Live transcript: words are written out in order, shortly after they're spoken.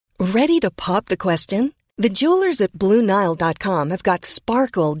Ready to pop the question? The jewelers at BlueNile.com have got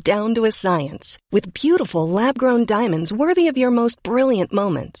sparkle down to a science with beautiful lab-grown diamonds worthy of your most brilliant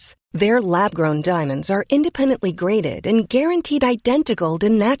moments. Their lab-grown diamonds are independently graded and guaranteed identical to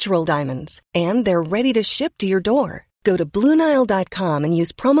natural diamonds, and they're ready to ship to your door. Go to BlueNile.com and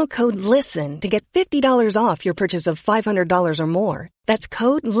use promo code LISTEN to get $50 off your purchase of $500 or more. That's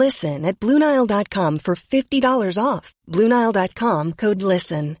code LISTEN at BlueNile.com for $50 off. BlueNile.com, code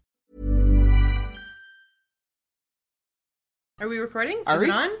LISTEN. Are we recording? Are we? Is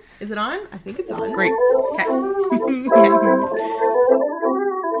it on? Is it on? I think it's on. Great. Okay.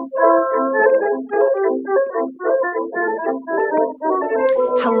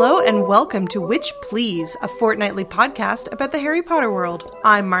 Hello and welcome to Witch Please, a fortnightly podcast about the Harry Potter world.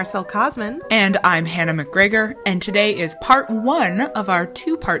 I'm Marcel Cosman. And I'm Hannah McGregor, and today is part one of our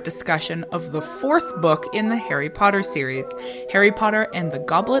two-part discussion of the fourth book in the Harry Potter series, Harry Potter and the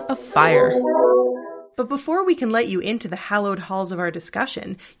Goblet of Fire. But before we can let you into the hallowed halls of our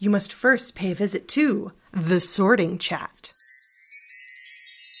discussion, you must first pay a visit to the Sorting Chat.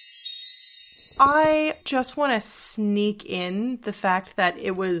 I just want to sneak in the fact that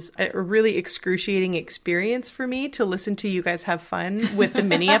it was a really excruciating experience for me to listen to you guys have fun with the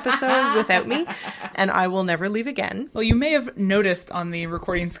mini episode without me, and I will never leave again. Well, you may have noticed on the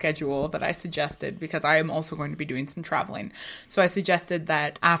recording schedule that I suggested, because I am also going to be doing some traveling. So I suggested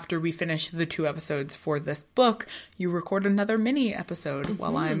that after we finish the 2 episodes for this book, you record another mini episode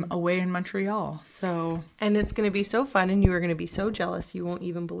while I'm away in Montreal. And it's going to be so fun, and you are going to be so jealous you won't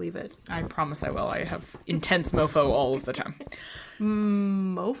even believe it. I promise I will. I have intense mofo all of the time.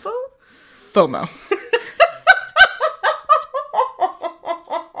 Mofo? FOMO.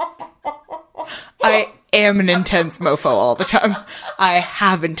 I am an intense mofo all the time. I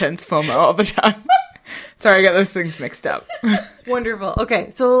have intense FOMO all the time. Sorry, I got those things mixed up. Wonderful.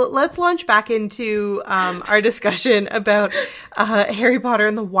 Okay, so let's launch back into our discussion about Harry Potter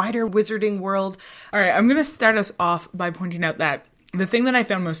and the wider wizarding world. All right, I'm going to start us off by pointing out that the thing that I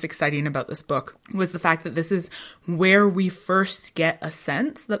found most exciting about this book was the fact that this is where we first get a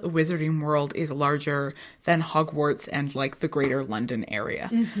sense that the wizarding world is larger than Hogwarts and like the greater London area.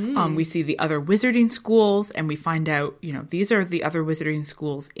 Mm-hmm. We see the other wizarding schools and we find out, these are the other wizarding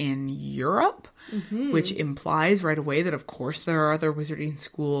schools in Europe, which implies right away that of course there are other wizarding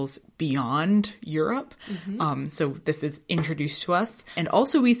schools beyond Europe. So this is introduced to us. And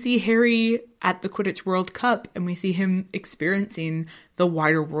also we see Harry at the Quidditch World Cup and we see him experiencing the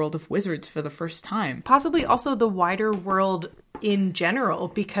wider world of wizards for the first time. Possibly also the wider world in general,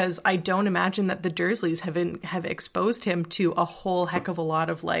 because I don't imagine that the Dursleys have exposed him to a whole heck of a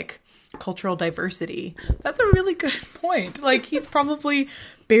lot of cultural diversity. That's a really good point. He's probably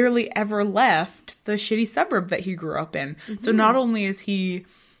barely ever left the shitty suburb that he grew up in. Mm-hmm. So not only is he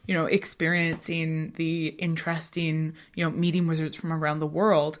experiencing the interesting, meeting wizards from around the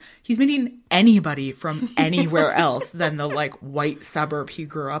world, he's meeting anybody from anywhere else than the white suburb he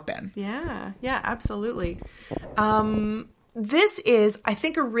grew up in. Yeah, absolutely. This is, I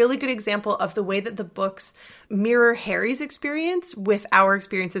think, a really good example of the way that the books mirror Harry's experience with our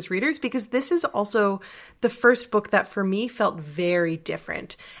experience as readers, because this is also the first book that for me felt very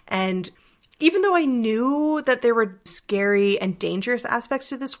different. And even though I knew that there were scary and dangerous aspects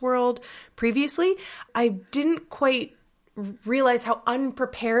to this world previously, I didn't quite realize how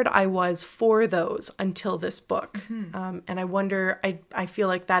unprepared I was for those until this book. Mm-hmm. And I wonder, I feel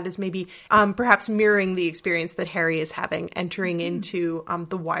like that is maybe perhaps mirroring the experience that Harry is having entering into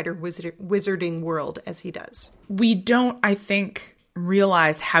the wider wizarding world as he does. We don't, I think,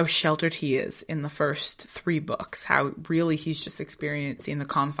 realize how sheltered he is in the first 3 books, how really he's just experiencing the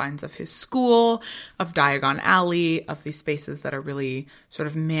confines of his school, of Diagon Alley, of these spaces that are really sort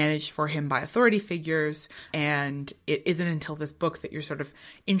of managed for him by authority figures. And it isn't until this book that you're sort of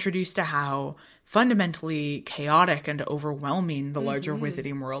introduced to how fundamentally chaotic and overwhelming the larger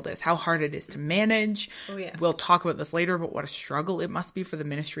wizarding world is, how hard it is to manage. Oh, yes. We'll talk about this later, but what a struggle it must be for the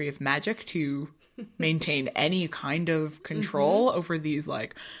Ministry of Magic to maintain any kind of control over these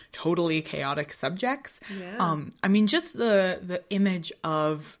totally chaotic subjects. Yeah. Just the image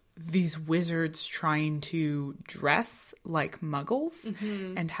of these wizards trying to dress like muggles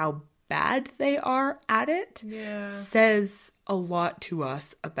and how bad they are at it says a lot to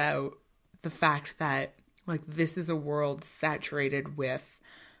us about the fact that this is a world saturated with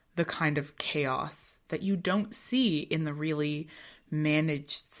the kind of chaos that you don't see in the really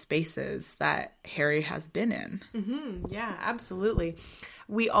managed spaces that Harry has been in. Mm-hmm. Yeah, absolutely.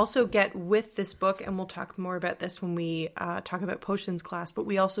 We also get with this book, and we'll talk more about this when we talk about potions class, but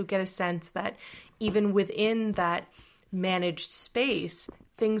we also get a sense that even within that managed space,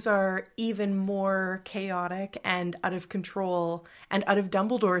 things are even more chaotic and out of control and out of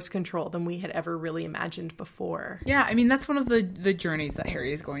Dumbledore's control than we had ever really imagined before. Yeah, I mean, that's one of the journeys that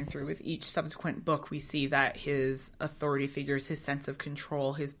Harry is going through with each subsequent book. We see that his authority figures, his sense of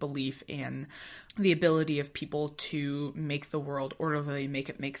control, his belief in the ability of people to make the world orderly, make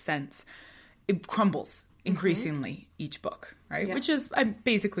it make sense, it crumbles increasingly each book, right? Yeah. Which is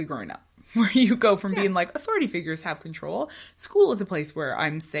basically growing up. Where you go from being like, authority figures have control. School is a place where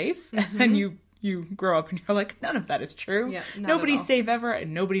I'm safe. And you grow up and you're like, none of that is true. Yeah, nobody's safe ever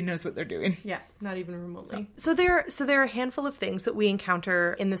and nobody knows what they're doing. Yeah, not even remotely. So there are a handful of things that we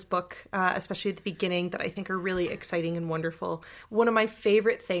encounter in this book, especially at the beginning, that I think are really exciting and wonderful. One of my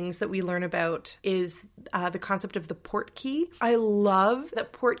favorite things that we learn about is the concept of the port key. I love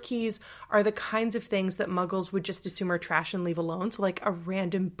that port keys are the kinds of things that Muggles would just assume are trash and leave alone. So like a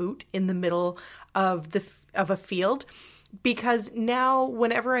random boot in the middle of a field. Because now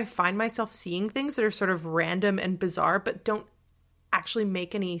whenever I find myself seeing things that are sort of random and bizarre but don't actually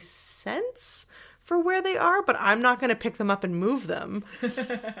make any sense for where they are, but I'm not going to pick them up and move them.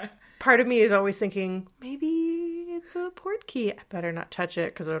 Part of me is always thinking, maybe it's a port key. I better not touch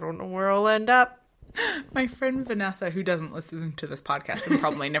it because I don't know where I'll end up. My friend Vanessa, who doesn't listen to this podcast and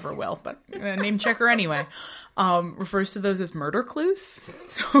probably never will, but I'm going to name check her anyway, refers to those as murder clues.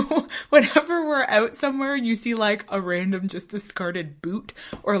 So whenever we're out somewhere and you see like a random just discarded boot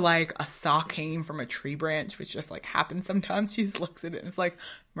or like a sock hanging from a tree branch, which just like happens sometimes, she just looks at it and it's like,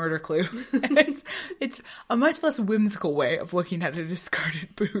 murder clue. And it's a much less whimsical way of looking at a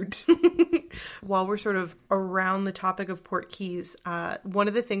discarded boot. While we're sort of around the topic of port keys, one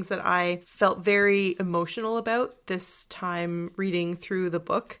of the things that I felt very emotional about this time reading through the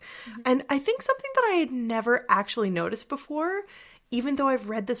book, and I think something that I had never actually noticed before, even though I've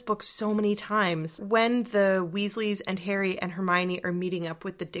read this book so many times, when the Weasleys and Harry and Hermione are meeting up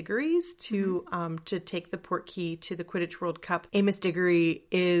with the Diggorys to take the port key to the Quidditch World Cup, Amos Diggory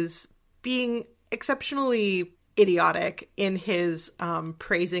is being exceptionally idiotic in his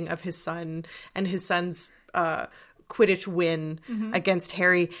praising of his son and his son's Quidditch win against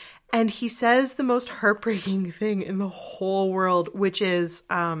Harry. And he says the most heartbreaking thing in the whole world, which is,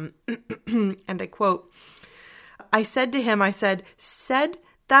 and I quote, I said to him, said,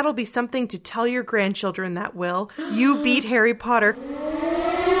 that'll be something to tell your grandchildren, that will. You beat Harry Potter.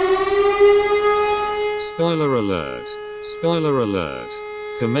 Spoiler alert. Spoiler alert.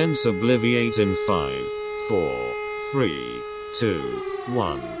 Commence Obliviate in 5, 4, 3, 2,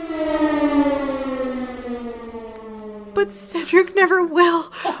 1. But Cedric never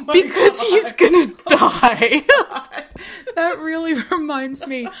will, because he's gonna die. That really reminds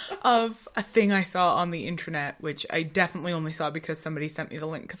me of a thing I saw on the internet, which I definitely only saw because somebody sent me the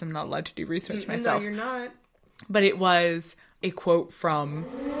link because I'm not allowed to do research myself. No, you're not. But it was a quote from...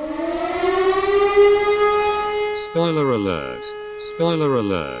 Spoiler alert. Spoiler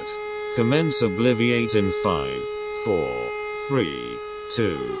alert. Commence Obliviate in 5, 4, 3,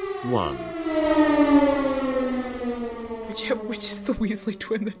 2, 1. Which is the Weasley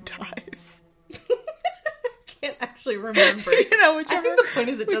twin that dies? Can't actually remember. You know, I think the point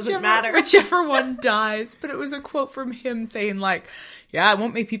is it doesn't matter. Whichever one dies. But it was a quote from him saying like, yeah, I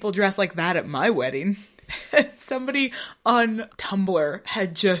won't make people dress like that at my wedding. And somebody on Tumblr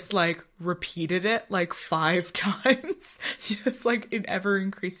had just like repeated it like 5 times. Just like in ever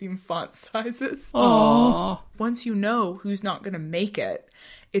increasing font sizes. Aww. Once you know who's not going to make it,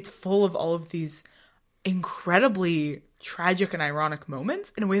 it's full of all of these incredibly tragic and ironic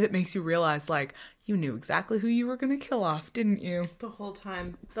moments in a way that makes you realize, like, you knew exactly who you were going to kill off, didn't you? The whole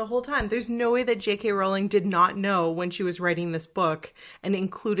time. The whole time. There's no way that J.K. Rowling did not know when she was writing this book and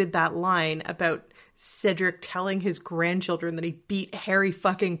included that line about Cedric telling his grandchildren that he beat Harry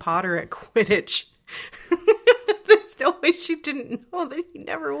fucking Potter at Quidditch. There's no way she didn't know that he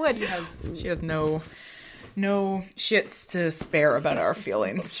never would. She has no shits to spare about our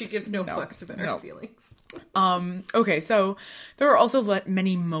feelings. She gives no fucks about our feelings. Okay, so there are also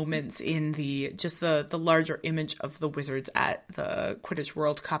many moments in the larger image of the Wizards at the Quidditch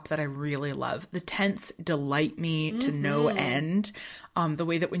World Cup that I really love. The tents delight me to no end. The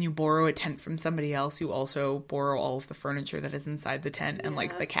way that when you borrow a tent from somebody else, you also borrow all of the furniture that is inside the tent, and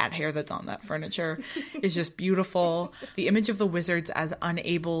like the cat hair that's on that furniture is just beautiful. The image of the Wizards as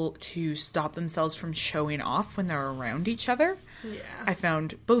unable to stop themselves from showing off when they're around each other, I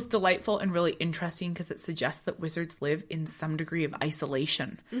found both delightful and really interesting because it suggests that wizards live in some degree of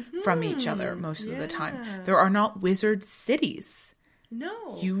isolation from each other most of the time. There are not wizard cities.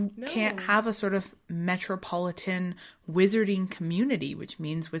 No. You can't have a sort of metropolitan wizarding community, which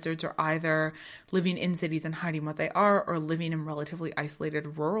means wizards are either living in cities and hiding what they are, or living in relatively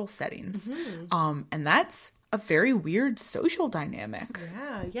isolated rural settings. And that's a very weird social dynamic.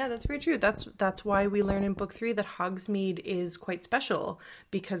 Yeah, that's very true. That's why we learn in book 3 that Hogsmeade is quite special,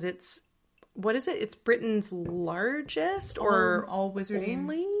 because it's, what is it? It's Britain's largest or all wizarding.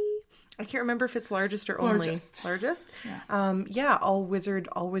 Only? I can't remember if it's largest or only. Largest? Yeah. All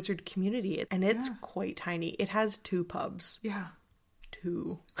wizard community. And it's quite tiny. It has 2 pubs. Yeah.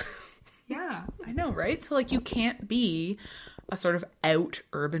 2. Yeah, I know, right? So, like, you can't be a sort of out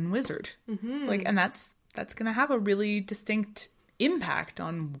urban wizard. Like, and that's going to have a really distinct impact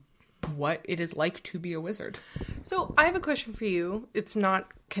on what it is like to be a wizard. So I have a question for you. It's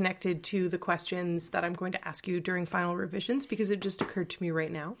not connected to the questions that I'm going to ask you during final revisions, because it just occurred to me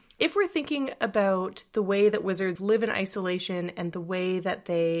right now. If we're thinking about the way that wizards live in isolation and the way that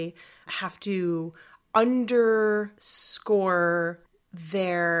they have to underscore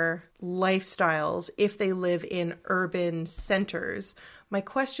their lifestyles if they live in urban centers, my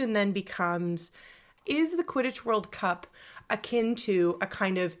question then becomes, is the Quidditch World Cup akin to a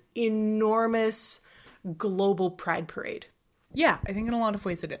kind of enormous global pride parade? Yeah, I think in a lot of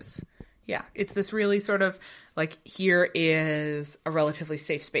ways it is. Yeah, it's this really sort of like, here is a relatively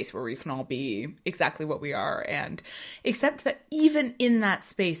safe space where we can all be exactly what we are. And except that even in that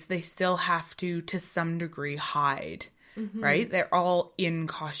space, they still have to some degree, hide, right? They're all in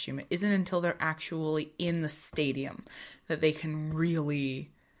costume. It isn't until they're actually in the stadium that they can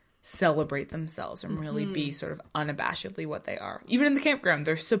really celebrate themselves and really be sort of unabashedly what they are. Even in the campground,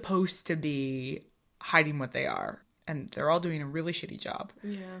 they're supposed to be hiding what they are, and they're all doing a really shitty job.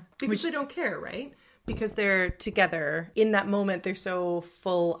 Yeah, because they don't care, right? Because they're together in that moment. They're so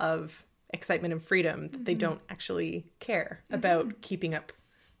full of excitement and freedom that they don't actually care about keeping up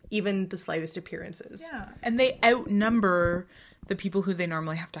even the slightest appearances. Yeah, and they outnumber the people who they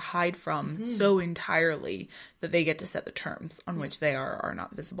normally have to hide from so entirely that they get to set the terms on which they are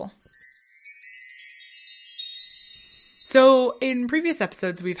not visible. So in previous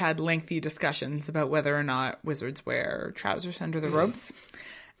episodes, we've had lengthy discussions about whether or not wizards wear trousers under the robes.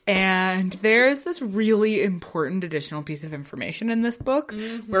 And there's this really important additional piece of information in this book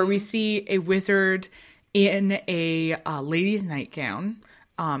where we see a wizard in a lady's nightgown.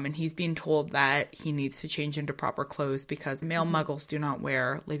 And he's being told that he needs to change into proper clothes because male muggles do not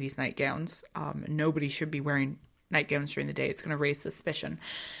wear ladies' nightgowns. Nobody should be wearing nightgowns during the day. It's going to raise suspicion.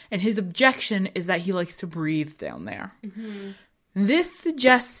 And his objection is that he likes to breathe down there. This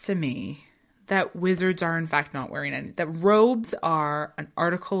suggests to me that wizards are in fact not wearing any. That robes are an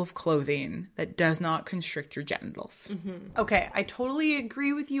article of clothing that does not constrict your genitals. Okay, I totally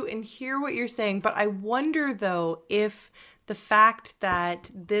agree with you and hear what you're saying, but I wonder though if the fact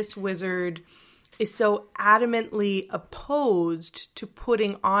that this wizard is so adamantly opposed to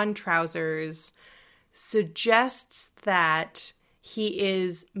putting on trousers suggests that he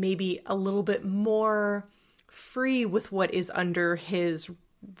is maybe a little bit more free with what is under his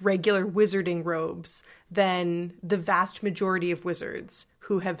regular wizarding robes than the vast majority of wizards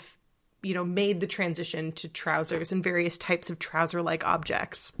who have, you know, made the transition to trousers and various types of trouser-like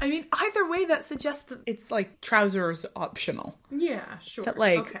objects. I mean, either way, that suggests that it's like trousers optional. Yeah, sure. That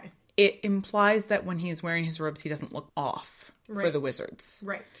it implies that when he's wearing his robes, he doesn't look off for the wizards.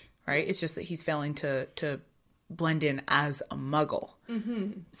 Right. Right? It's just that he's failing to blend in as a muggle.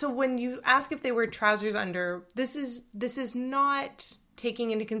 So when you ask if they wear trousers under, this is not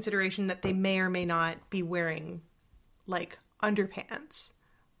taking into consideration that they may or may not be wearing, like, underpants.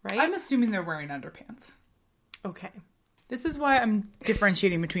 Right? I'm assuming they're wearing underpants. Okay. This is why I'm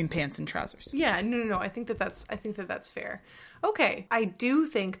differentiating between pants and trousers. Yeah, no. I think that's fair. Okay. I do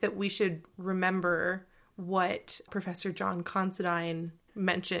think that we should remember what Professor John Considine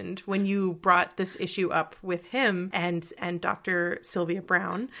mentioned when you brought this issue up with him and Dr. Sylvia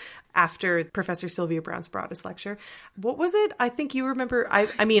Brown after Professor Sylvia Brown's Broadus lecture. What was it? I think you remember.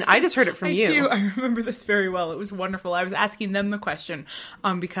 I mean, I just heard it from you. I remember this very well. It was wonderful. I was asking them the question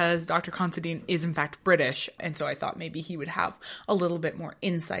because Dr. Considine is in fact British, and so I thought maybe he would have a little bit more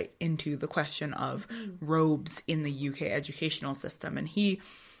insight into the question of robes in the UK educational system. And he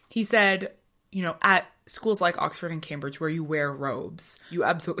said, you know, at schools like Oxford and Cambridge where you wear robes, you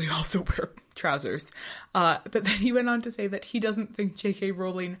absolutely also wear trousers. But then he went on to say that he doesn't think J.K.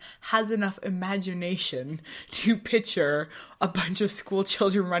 Rowling has enough imagination to picture a bunch of school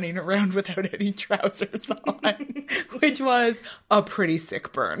children running around without any trousers on, which was a pretty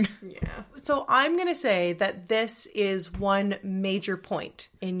sick burn. Yeah. So I'm going to say that this is one major point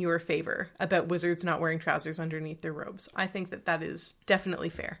in your favor about wizards not wearing trousers underneath their robes. I think that that is definitely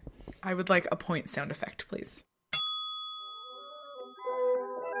fair. I would like a point sound effect, please.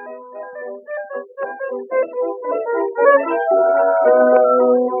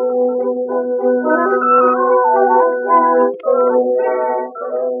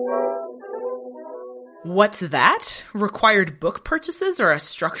 What's that? Required book purchases are a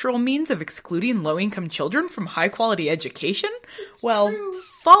structural means of excluding low-income children from high-quality education?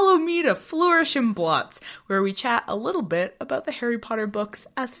 Follow me to Flourish and Blots, where we chat a little bit about the Harry Potter books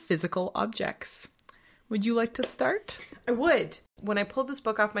as physical objects. Would you like to start? I would. When I pulled this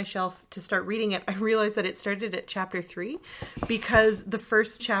book off my shelf to start reading it, I realized that it started at chapter 3 because the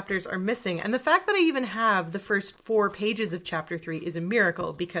first chapters are missing. And the fact that I even have the first 4 pages of chapter 3 is a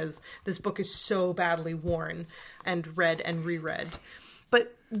miracle because this book is so badly worn and read and reread.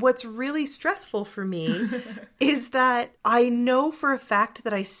 But what's really stressful for me is that I know for a fact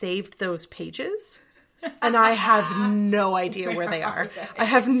that I saved those pages. And I have no idea where they are. I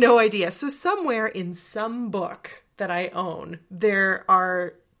have no idea. So somewhere in some book that I own, there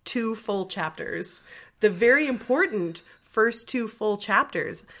are 2 full chapters. The very important first 2 full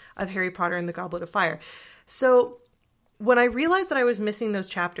chapters of Harry Potter and the Goblet of Fire. So when I realized that I was missing those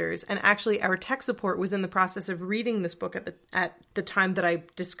chapters, and actually our tech support was in the process of reading this book at the time that I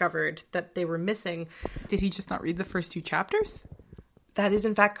discovered that they were missing. Did he just not read the first 2 chapters? That is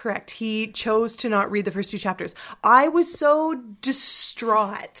in fact correct. He chose to not read the first 2 chapters. I was so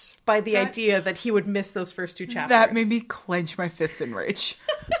distraught by the idea that he would miss those first 2 chapters. That made me clench my fists in rage.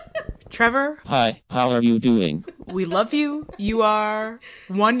 Trevor? Hi, how are you doing? We love you. You are...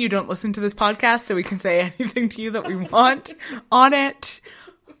 1, you don't listen to this podcast, so we can say anything to you that we want on it.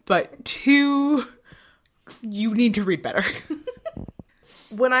 But 2, you need to read better.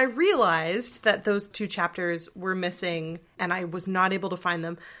 When I realized that those 2 chapters were missing and I was not able to find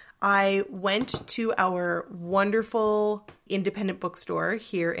them, I went to our wonderful independent bookstore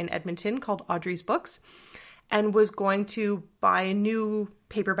here in Edmonton called Audrey's Books and was going to buy a new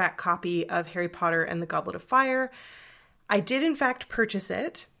paperback copy of Harry Potter and the Goblet of Fire. I did, in fact, purchase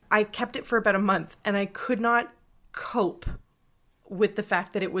it. I kept it for about a month and I could not cope with the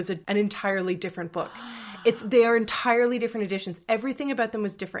fact that it was an entirely different book. They are entirely different editions. Everything about them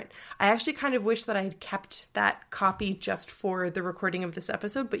was different. I actually kind of wish that I had kept that copy just for the recording of this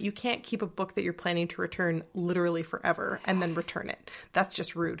episode, but you can't keep a book that you're planning to return literally forever and then return it. That's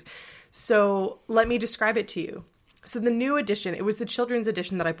just rude. So let me describe it to you. So the new edition, it was the children's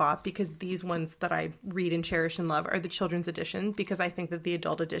edition that I bought because these ones that I read and cherish and love are the children's edition because I think that the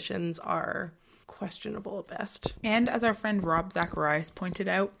adult editions are questionable at best. And as our friend Rob Zacharias pointed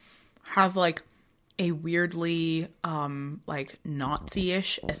out, have like a weirdly like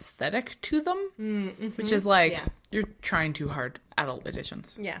Nazi-ish aesthetic to them, which is like you're trying too hard. Adult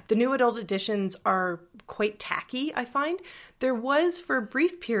editions. Yeah. The new adult editions are quite tacky, I find. There was, for a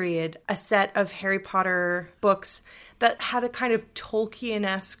brief period, a set of Harry Potter books that had a kind of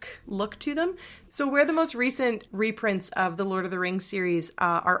Tolkien-esque look to them. So where the most recent reprints of the Lord of the Rings series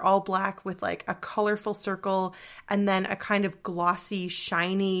are all black with like a colorful circle and then a kind of glossy,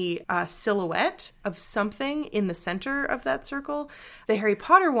 shiny silhouette of something in the center of that circle, the Harry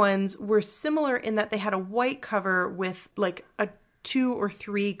Potter ones were similar in that they had a white cover with like a 2 or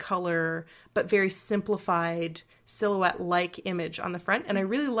 3 color but very simplified silhouette-like image on the front, and I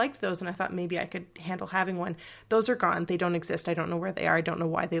really liked those and I thought maybe I could handle having one. Those are gone. They don't exist. I don't know where they are. I don't know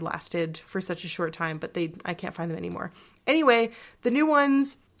why they lasted for such a short time, but I can't find them anymore. Anyway, the new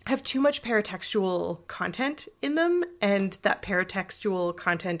ones have too much paratextual content in them, and that paratextual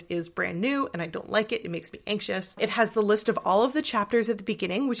content is brand new, and I don't like it. It makes me anxious. It has the list of all of the chapters at the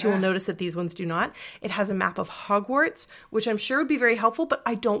beginning, which you will notice that these ones do not. It has a map of Hogwarts, which I'm sure would be very helpful, but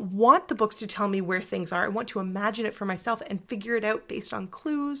I don't want the books to tell me where things are. I want to imagine it for myself and figure it out based on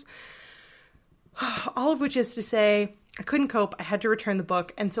clues. All of which is to say, I couldn't cope. I had to return the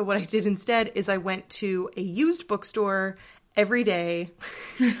book, and so what I did instead is I went to a used bookstore every day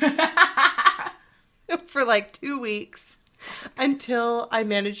for like 2 weeks until I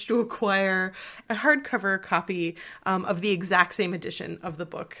managed to acquire a hardcover copy of the exact same edition of the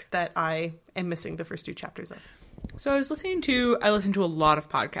book that I am missing the first 2 chapters of. So I listened to a lot of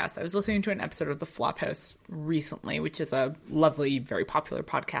podcasts. I was listening to an episode of The Flophouse recently, which is a lovely, very popular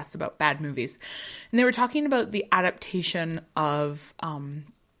podcast about bad movies. And they were talking about the adaptation of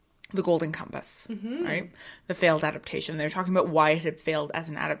The Golden Compass, right? The failed adaptation. They were talking about why it had failed as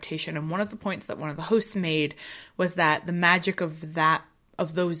an adaptation. And one of the points that one of the hosts made was that the magic of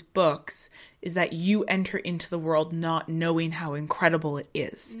those books is that you enter into the world not knowing how incredible it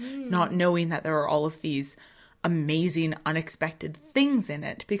is, not knowing that there are all of these amazing, unexpected things in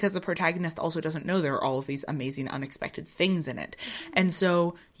it, because the protagonist also doesn't know there are all of these amazing, unexpected things in it. And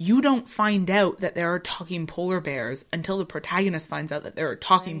so you don't find out that there are talking polar bears until the protagonist finds out that there are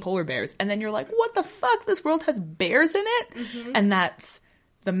talking polar bears. And then you're like, what the fuck? This world has bears in it? And that's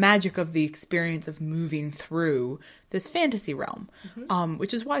the magic of the experience of moving through this fantasy realm,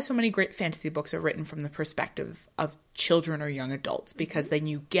 which is why so many great fantasy books are written from the perspective of children or young adults, because then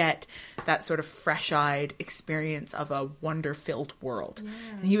you get that sort of fresh-eyed experience of a wonder-filled world.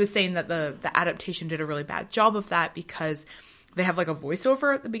 And he was saying that the adaptation did a really bad job of that, because they have like a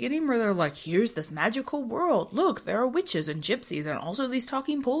voiceover at the beginning where they're like, here's this magical world. Look, there are witches and gypsies and also these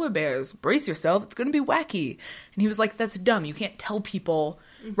talking polar bears. Brace yourself. It's going to be wacky. And he was like, that's dumb. You can't tell people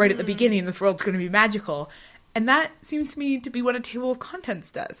right at the beginning this world's going to be magical. And that seems to me to be what a table of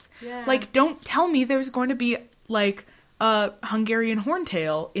contents does. Yeah. Like, don't tell me there's going to be like a Hungarian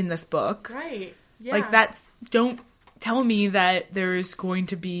horntail in this book. Right. Yeah. Like, don't tell me that there's going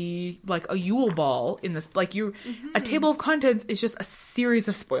to be like a Yule ball in this. Like, a table of contents is just a series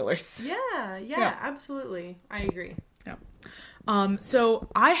of spoilers. Yeah, absolutely. I agree. Yeah. So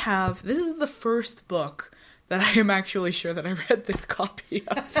this is the first book that I am actually sure that I read this copy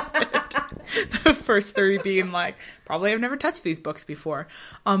of it. The first three being like, probably I've never touched these books before.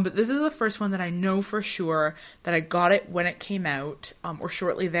 But this is the first one that I know for sure that I got it when it came out, or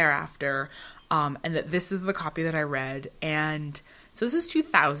shortly thereafter. And that this is the copy that I read. And so this is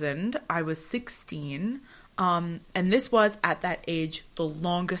 2000. I was 16. And this was, at that age, the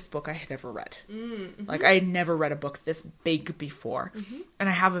longest book I had ever read. Like, I had never read a book this big before. And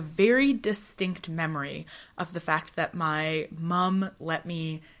I have a very distinct memory of the fact that my mom let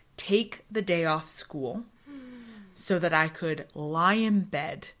me take the day off school so that I could lie in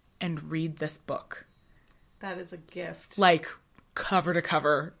bed and read this book. That is a gift. Like, cover to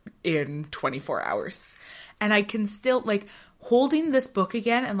cover in 24 hours. And I can still, like, holding this book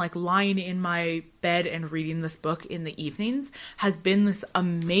again and, like, lying in my bed and reading this book in the evenings has been this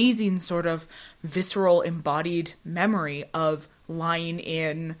amazing sort of visceral embodied memory of lying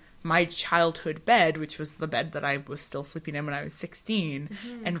in my childhood bed, which was the bed that I was still sleeping in when I was 16,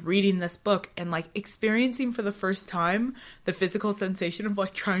 and reading this book and, like, experiencing for the first time the physical sensation of,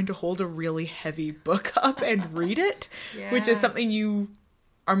 like, trying to hold a really heavy book up and read it, which is something you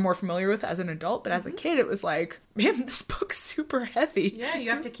are more familiar with as an adult, but as a kid it was like, man, this book's super heavy. Yeah, you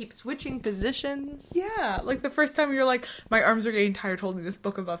have to keep switching positions. Yeah, like the first time you're like, my arms are getting tired holding this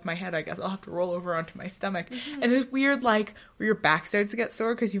book above my head, I guess I'll have to roll over onto my stomach. And there's weird, like, where your back starts to get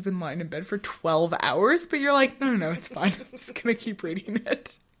sore because you've been lying in bed for 12 hours, but you're like, no, it's fine. I'm just gonna keep reading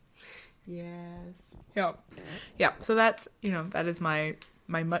it. Yes. Yeah, so that's, that is my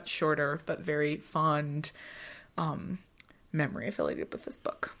much shorter but very fond memory affiliated with this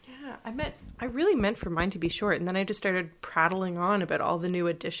book. Yeah, I really meant for mine to be short, and then I just started prattling on about all the new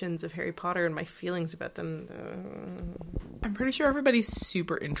editions of Harry Potter and my feelings about them. I'm pretty sure everybody's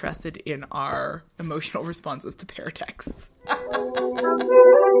super interested in our emotional responses to paratexts.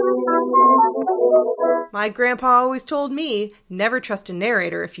 My grandpa always told me, never trust a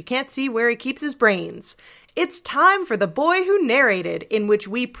narrator if you can't see where he keeps his brains. It's time for The Boy Who Narrated, in which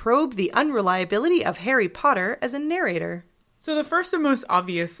we probe the unreliability of Harry Potter as a narrator. So the first and most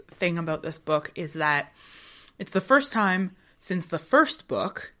obvious thing about this book is that it's the first time since the first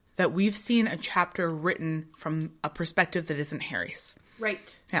book that we've seen a chapter written from a perspective that isn't Harry's.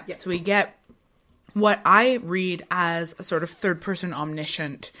 Right. Yeah. Yes. So we get what I read as a sort of third-person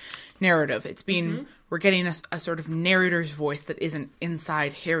omniscient narrative. It's been, we're getting a sort of narrator's voice that isn't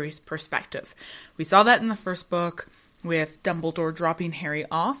inside Harry's perspective. We saw that in the first book with Dumbledore dropping Harry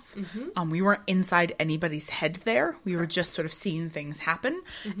off. We weren't inside anybody's head there. We were just sort of seeing things happen.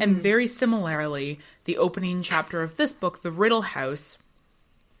 And very similarly, the opening chapter of this book, The Riddle House,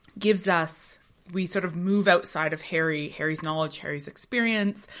 gives us, we sort of move outside of Harry's knowledge, Harry's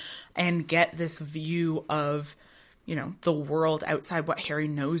experience, and get this view of, the world outside what Harry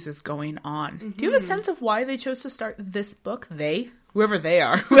knows is going on. Do you have a sense of why they chose to start this book? Whoever they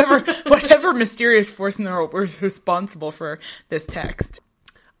are, whatever mysterious force in the world was responsible for this text.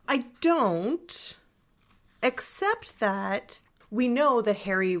 I don't, except that we know that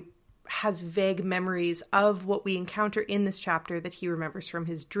Harry has vague memories of what we encounter in this chapter that he remembers from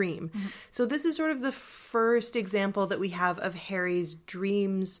his dream. So this is sort of the first example that we have of Harry's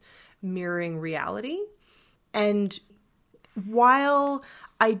dreams mirroring reality. And while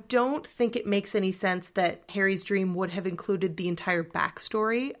I don't think it makes any sense that Harry's dream would have included the entire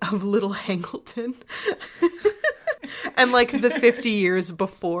backstory of little Hangleton and like the 50 years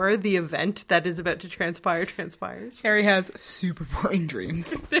before the event that is about to transpires. Harry has super boring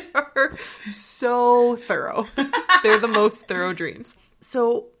dreams. They are so thorough. They're the most thorough dreams.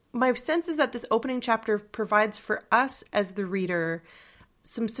 So my sense is that this opening chapter provides for us as the reader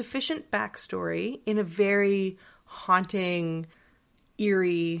some sufficient backstory in a very haunting,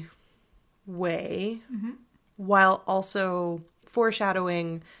 eerie way, while also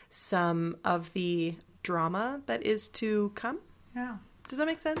foreshadowing some of the drama that is to come. Yeah. Does that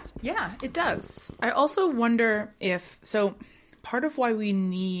make sense? Yeah, it does. I also wonder if, so part of why we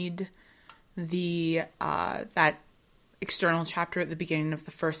need the that external chapter at the beginning of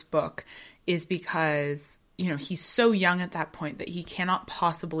the first book is because, you know, he's so young at that point that he cannot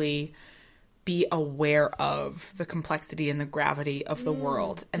possibly be aware of the complexity and the gravity of the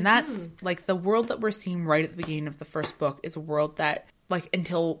world. And that's like the world that we're seeing right at the beginning of the first book is a world that, like,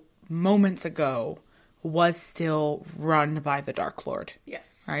 until moments ago was still run by the Dark Lord.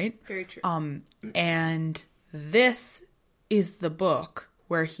 Yes. Right? Very true. And this is the book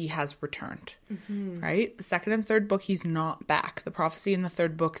where he has returned, right? The second and third book, he's not back. The prophecy in the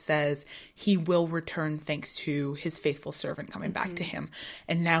third book says he will return thanks to his faithful servant coming back to him.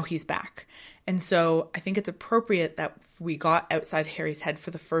 And now he's back. And so I think it's appropriate that we got outside Harry's head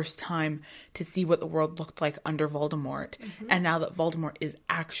for the first time to see what the world looked like under Voldemort. And now that Voldemort is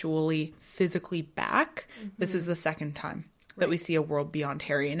actually physically back, this is the second time that we see a world beyond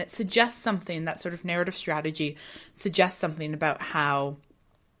Harry. And it suggests something, that sort of narrative strategy suggests something about how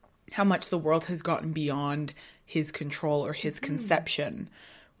much the world has gotten beyond his control or his conception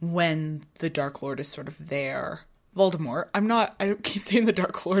when the Dark Lord is sort of there. Voldemort. I don't keep saying the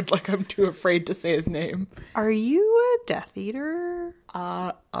Dark Lord like I'm too afraid to say his name. Are you a Death Eater?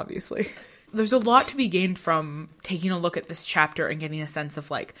 Obviously. There's a lot to be gained from taking a look at this chapter and getting a sense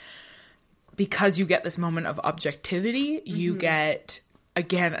of, like, because you get this moment of objectivity, you get,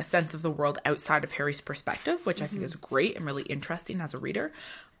 again, a sense of the world outside of Harry's perspective, which I think is great and really interesting as a reader.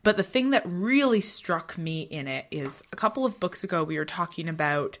 But the thing that really struck me in it is a couple of books ago, we were talking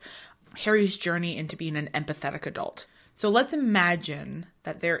about Harry's journey into being an empathetic adult. So let's imagine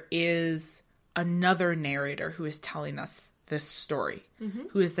that there is another narrator who is telling us this story,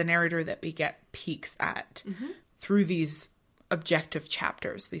 who is the narrator that we get peeks at through these objective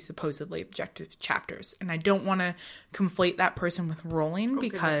chapters, these supposedly objective chapters. And I don't want to conflate that person with Rowling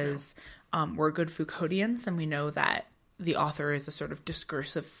because we're good Foucauldians and we know that the author is a sort of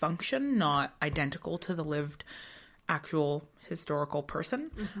discursive function, not identical to the lived actual historical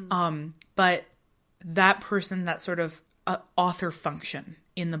person. But that person, that sort of author function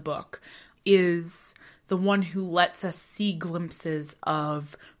in the book is the one who lets us see glimpses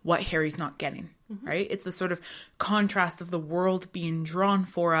of what Harry's not getting, right? It's the sort of contrast of the world being drawn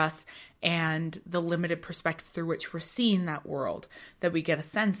for us and the limited perspective through which we're seeing that world, that we get a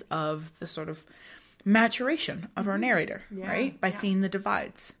sense of the sort of maturation of our narrator, right? By seeing the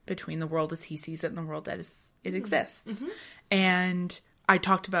divides between the world as he sees it and the world as it exists. And I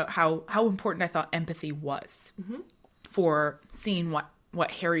talked about how important I thought empathy was for seeing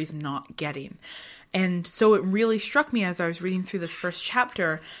what Harry's not getting. And so it really struck me as I was reading through this first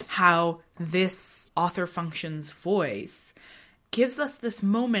chapter how this author function's voice gives us this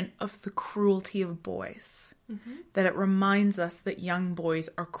moment of the cruelty of boys. That it reminds us that young boys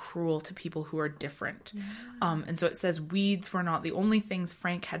are cruel to people who are different. And so it says, weeds were not the only things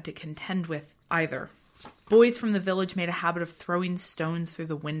Frank had to contend with either. Boys from the village made a habit of throwing stones through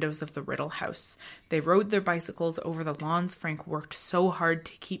the windows of the Riddle house. They rode their bicycles over the lawns Frank worked so hard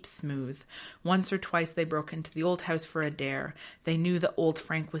to keep smooth. Once or twice they broke into the old house for a dare. They knew that old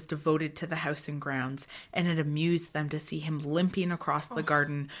Frank was devoted to the house and grounds, and it amused them to see him limping across the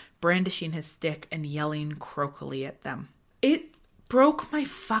garden, brandishing his stick and yelling croakily at them. It broke my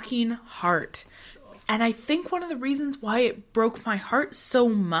fucking heart. And I think one of the reasons why it broke my heart so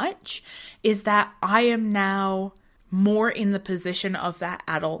much is that I am now more in the position of that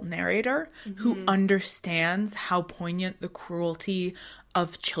adult narrator who understands how poignant the cruelty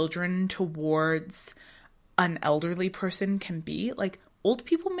of children towards an elderly person can be. Like, old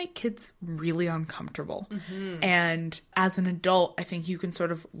people make kids really uncomfortable. And as an adult, I think you can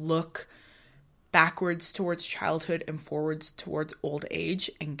sort of look backwards towards childhood and forwards towards old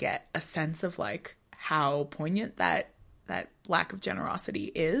age and get a sense of, like, how poignant that that lack of generosity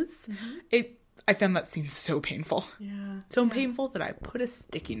is. I found that scene so painful. So painful that I put a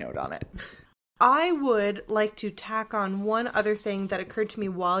sticky note on it. I would like to tack on one other thing that occurred to me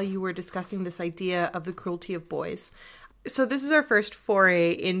while you were discussing this idea of the cruelty of boys. So this is our first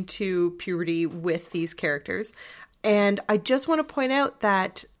foray into puberty with these characters. And I just want to point out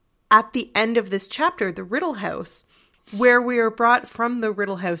that at the end of this chapter, the Riddle House, where we are brought from the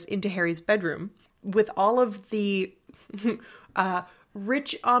Riddle House into Harry's bedroom, with all of the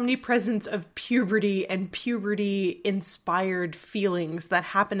rich omnipresence of puberty and puberty-inspired feelings that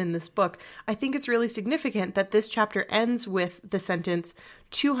happen in this book, I think it's really significant that this chapter ends with the sentence,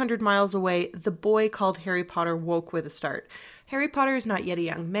 200 miles away, the boy called Harry Potter woke with a start. Harry Potter is not yet a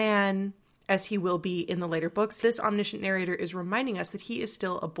young man, as he will be in the later books. This omniscient narrator is reminding us that he is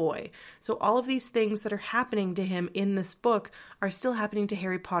still a boy. So all of these things that are happening to him in this book are still happening to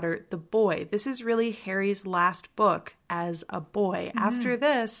Harry Potter, the boy. This is really Harry's last book as a boy. After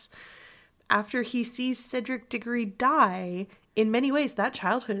this, after he sees Cedric Diggory die, in many ways that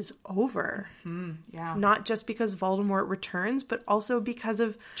childhood is over. Not just because Voldemort returns, but also because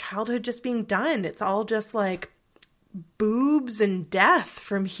of childhood just being done. It's all just like boobs and death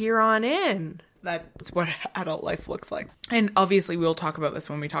from here on in. That's what adult life looks like. And obviously we'll talk about this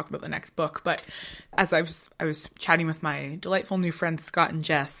when we talk about the next book. But as I was chatting with my delightful new friends, Scott and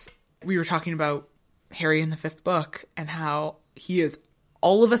Jess, we were talking about Harry in the 5th book and how he is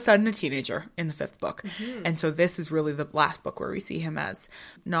all of a sudden a teenager in the 5th book. And so this is really the last book where we see him as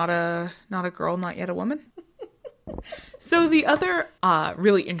not a girl, not yet a woman. So the other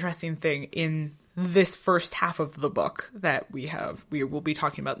really interesting thing in this first half of the book that we will be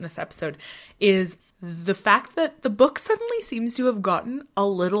talking about in this episode is the fact that the book suddenly seems to have gotten a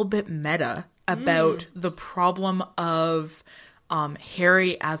little bit meta about the problem of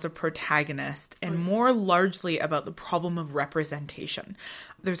Harry as a protagonist and more largely about the problem of representation.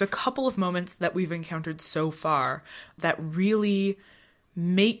 There's a couple of moments that we've encountered so far that really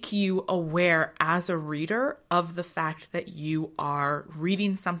make you aware as a reader of the fact that you are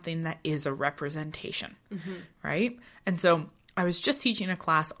reading something that is a representation, right? And so I was just teaching a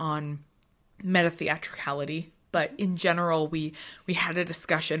class on meta-theatricality, but in general, we had a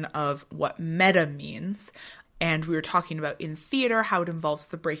discussion of what meta means. And we were talking about in theater how it involves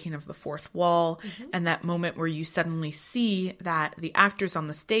the breaking of the fourth wall and that moment where you suddenly see that the actors on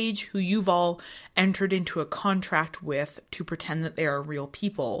the stage who you've all entered into a contract with to pretend that they are real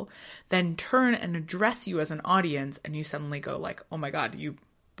people then turn and address you as an audience and you suddenly go like, oh my God, you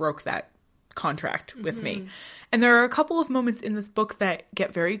broke that contract with me. And there are a couple of moments in this book that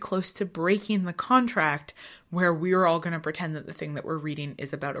get very close to breaking the contract where we're all going to pretend that the thing that we're reading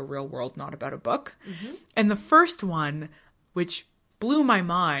is about a real world, not about a book. And the first one, which blew my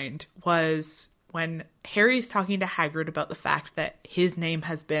mind, was when Harry's talking to Hagrid about the fact that his name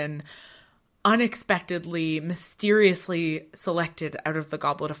has been unexpectedly, mysteriously selected out of the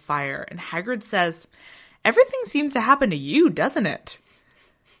Goblet of Fire. And Hagrid says, "Everything seems to happen to you, doesn't it?"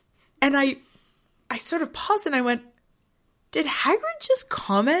 And I sort of paused and I went, did Hagrid just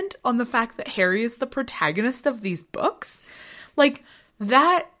comment on the fact that Harry is the protagonist of these books? Like,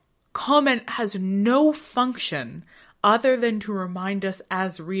 that comment has no function other than to remind us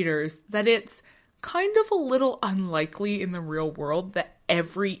as readers that it's kind of a little unlikely in the real world that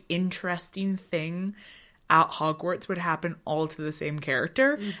every interesting thing at Hogwarts would happen all to the same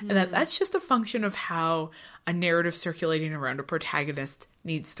character. And that's just a function of how a narrative circulating around a protagonist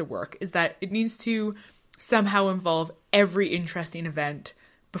needs to work, is that it needs to somehow involve every interesting event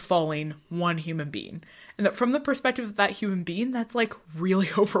befalling one human being. And that from the perspective of that human being, that's like really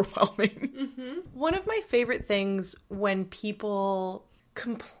overwhelming. One of my favorite things when people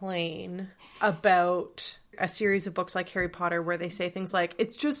complain about a series of books like Harry Potter where they say things like,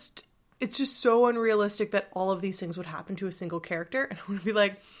 it's just so unrealistic that all of these things would happen to a single character. And I want to be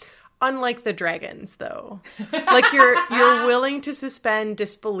like, unlike the dragons, though. Like, you're willing to suspend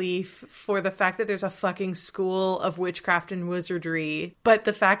disbelief for the fact that there's a fucking school of witchcraft and wizardry, but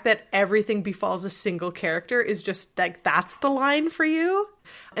the fact that everything befalls a single character is just, like, that's the line for you?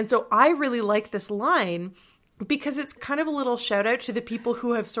 And so I really like this line because it's kind of a little shout out to the people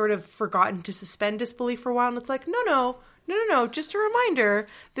who have sort of forgotten to suspend disbelief for a while. And it's like, no, just a reminder,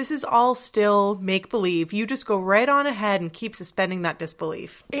 this is all still make-believe. You just go right on ahead and keep suspending that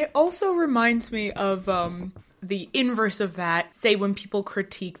disbelief. It also reminds me of the inverse of that. Say when people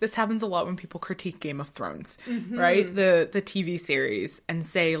critique, this happens a lot when people critique Game of Thrones, right? The TV series, and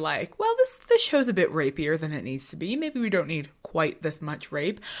say like, well, this show's a bit rapier than it needs to be. Maybe we don't need quite this much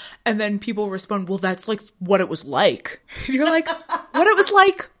rape. And then people respond, well, that's like what it was like. And you're like, what it was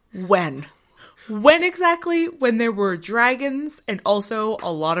like when? When exactly? When there were dragons and also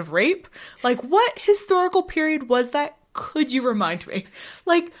a lot of rape? Like, what historical period was that? Could you remind me?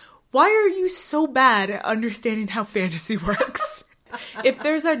 Like, why are you so bad at understanding how fantasy works? If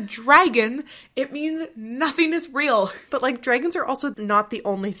there's a dragon, it means nothing is real. But, like, dragons are also not the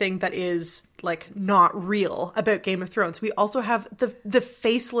only thing that is, like, not real about Game of Thrones. We also have the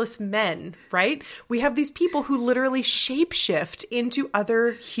faceless men, right? We have these people who literally shapeshift into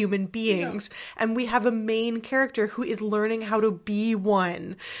other human beings. Yeah. And we have a main character who is learning how to be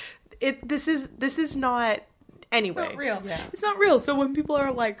one. This is not... Anyway. It's not real. Yeah. It's not real. So when people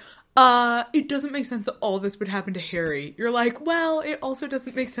are like... it doesn't make sense that all this would happen to Harry. You're like, well, it also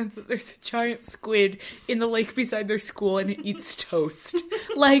doesn't make sense that there's a giant squid in the lake beside their school and it eats toast.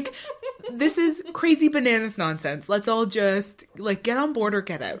 Like, this is crazy bananas nonsense. Let's all just, like, get on board or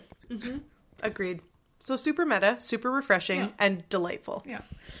get out. Mm-hmm. Agreed. So super meta, super refreshing, and delightful. Yeah.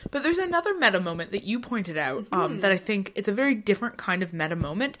 But there's another meta moment that you pointed out that I think it's a very different kind of meta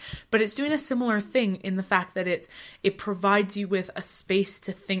moment, but it's doing a similar thing in the fact that it provides you with a space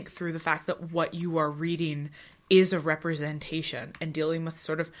to think through the fact that what you are reading is a representation and dealing with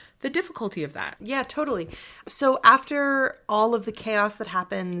sort of the difficulty of that. Yeah, totally. So after all of the chaos that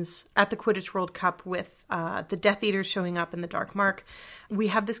happens at the Quidditch World Cup with the Death Eaters showing up in the Dark Mark, we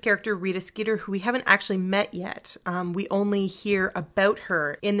have this character, Rita Skeeter, who we haven't actually met yet. We only hear about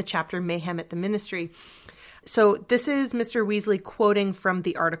her in the chapter Mayhem at the Ministry. So this is Mr. Weasley quoting from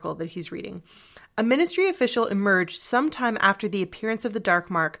the article that he's reading. A Ministry official emerged sometime after the appearance of the Dark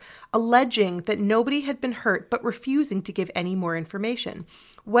Mark, alleging that nobody had been hurt but refusing to give any more information.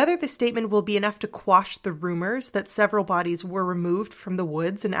 Whether the statement will be enough to quash the rumors that several bodies were removed from the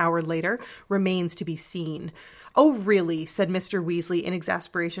woods an hour later remains to be seen. Oh, really, said Mr. Weasley in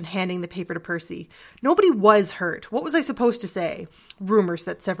exasperation, handing the paper to Percy. Nobody was hurt. What was I supposed to say? Rumors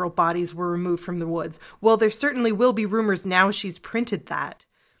that several bodies were removed from the woods. Well, there certainly will be rumors now she's printed that.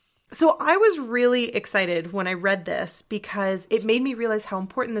 So I was really excited when I read this because it made me realize how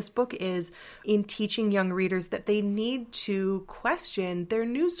important this book is in teaching young readers that they need to question their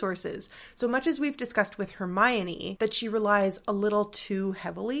news sources. So much as we've discussed with Hermione, that she relies a little too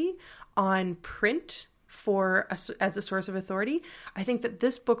heavily on print as a source of authority, I think that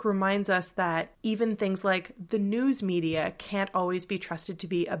this book reminds us that even things like the news media can't always be trusted to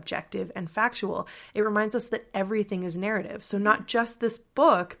be objective and factual. It reminds us that everything is narrative. So not just this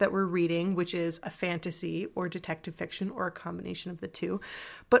book that we're reading, which is a fantasy or detective fiction or a combination of the two,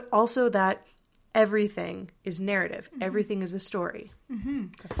 but also that everything is narrative. Mm-hmm. Everything is a story.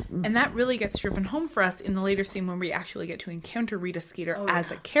 Mm-hmm. And that really gets driven home for us in the later scene when we actually get to encounter Rita Skeeter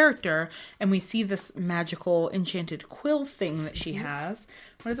as a character, and we see this magical enchanted quill thing that she has.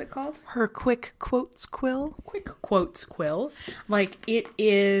 What is it called? Her Quick Quotes Quill. Quick Quotes Quill. Like, it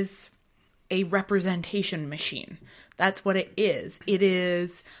is a representation machine. That's what it is. It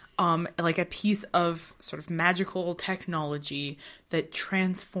is like a piece of sort of magical technology that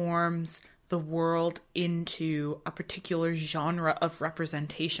transforms the world into a particular genre of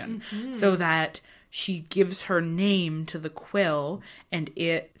representation, so that she gives her name to the quill, and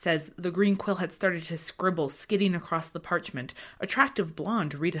it says, the green quill had started to scribble, skidding across the parchment. Attractive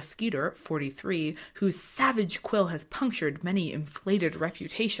blonde Rita Skeeter, 43, whose savage quill has punctured many inflated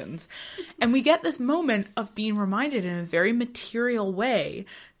reputations. And we get this moment of being reminded in a very material way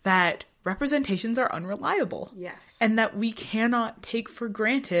that representations are unreliable. Yes. And that we cannot take for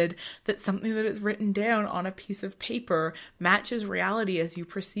granted that something that is written down on a piece of paper matches reality as you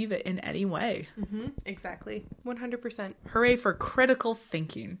perceive it in any way. Mm-hmm. Exactly. 100%. Hooray for critical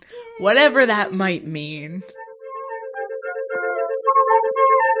thinking. Whatever that might mean.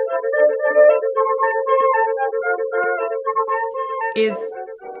 Is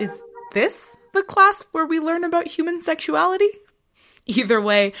this the class where we learn about human sexuality? Either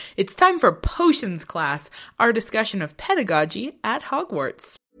way, it's time for Potions Class, our discussion of pedagogy at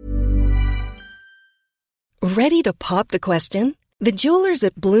Hogwarts. Ready to pop the question? The jewelers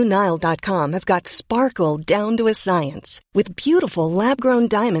at BlueNile.com have got sparkle down to a science with beautiful lab-grown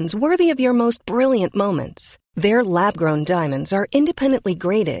diamonds worthy of your most brilliant moments. Their lab-grown diamonds are independently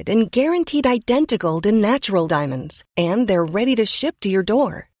graded and guaranteed identical to natural diamonds, and they're ready to ship to your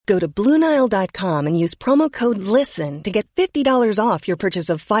door. Go to BlueNile.com and use promo code LISTEN to get $50 off your purchase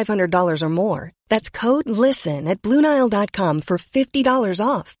of $500 or more. That's code LISTEN at BlueNile.com for $50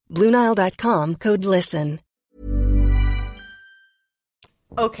 off. BlueNile.com, code LISTEN.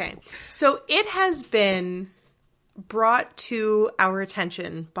 Okay, so it has been brought to our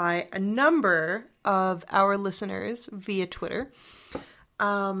attention by a number of our listeners via Twitter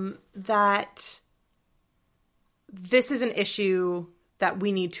that this is an issue that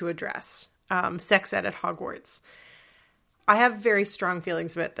we need to address. sex ed at Hogwarts. I have very strong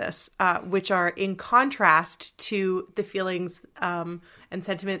feelings about this, which are in contrast to the feelings and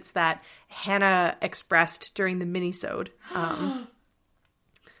sentiments that Hannah expressed during the minisode.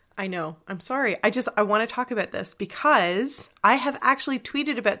 I know. I'm sorry. I want to talk about this because I have actually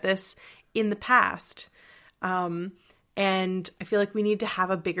tweeted about this in the past. And I feel like we need to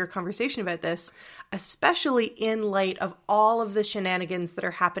have a bigger conversation about this, especially in light of all of the shenanigans that are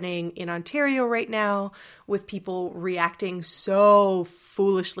happening in Ontario right now, with people reacting so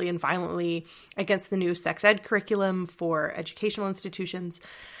foolishly and violently against the new sex ed curriculum for educational institutions.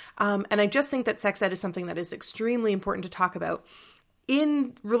 And I just think that sex ed is something that is extremely important to talk about.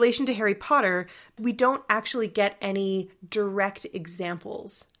 In relation to Harry Potter, we don't actually get any direct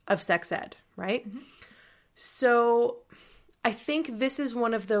examples of sex ed, right? Mm-hmm. So I think this is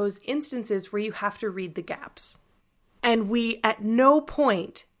one of those instances where you have to read the gaps. And we, at no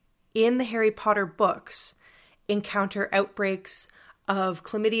point in the Harry Potter books, encounter outbreaks of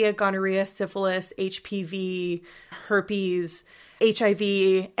chlamydia, gonorrhea, syphilis, HPV, herpes,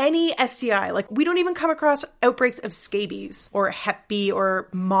 HIV, any STI. Like, we don't even come across outbreaks of scabies or Hep B or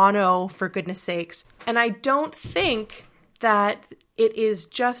mono, for goodness sakes. And I don't think that it is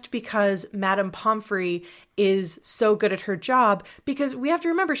just because Madame Pomfrey is so good at her job, because we have to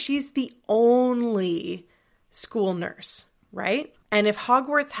remember she's the only school nurse, right? And if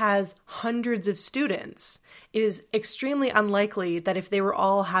Hogwarts has hundreds of students, it is extremely unlikely that if they were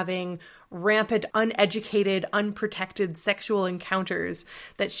all having rampant, uneducated, unprotected sexual encounters,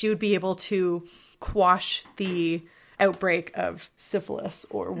 that she would be able to quash the outbreak of syphilis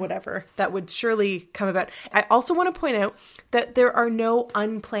or whatever that would surely come about. I also want to point out that there are no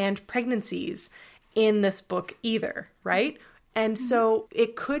unplanned pregnancies in this book either, right? And so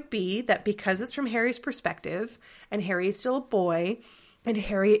it could be that because it's from Harry's perspective and Harry is still a boy and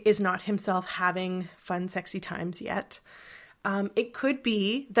Harry is not himself having fun, sexy times yet, it could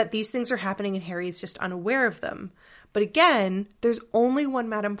be that these things are happening and Harry is just unaware of them. But again, there's only one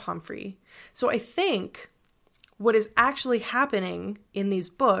Madame Pomfrey. So I think what is actually happening in these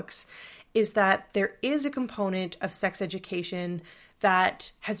books is that there is a component of sex education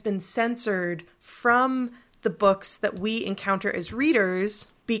that has been censored from the books that we encounter as readers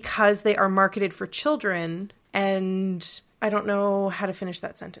because they are marketed for children. And I don't know how to finish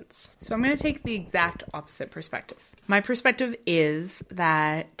that sentence. So I'm going to take the exact opposite perspective. My perspective is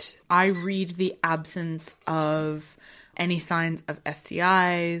that I read the absence of any signs of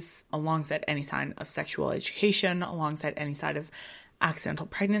STIs, alongside any sign of sexual education, alongside any sign of accidental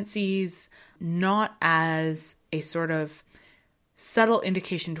pregnancies, not as a sort of subtle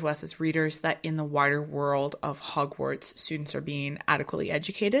indication to us as readers that in the wider world of Hogwarts, students are being adequately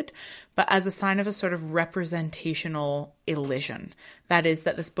educated, but as a sign of a sort of representational elision. That is,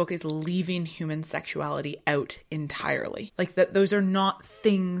 that this book is leaving human sexuality out entirely. Like, that those are not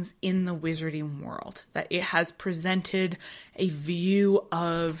things in the wizarding world. That it has presented a view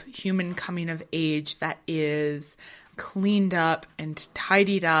of human coming of age that is cleaned up and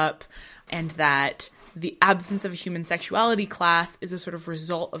tidied up, and that the absence of a human sexuality class is a sort of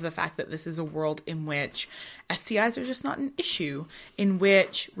result of the fact that this is a world in which STIs are just not an issue, in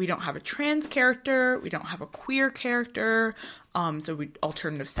which we don't have a trans character, we don't have a queer character,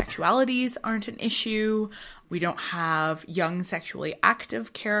 alternative sexualities aren't an issue, we don't have young sexually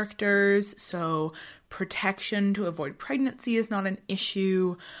active characters, so protection to avoid pregnancy is not an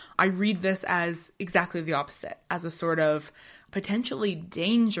issue. I read this as exactly the opposite, as a sort of potentially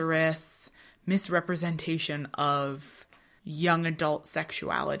dangerous misrepresentation of young adult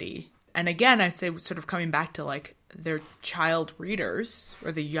sexuality. And again, I'd say sort of coming back to like their child readers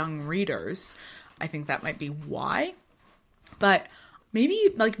or the young readers, I think that might be why. But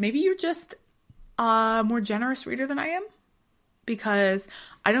maybe you're just a more generous reader than I am, because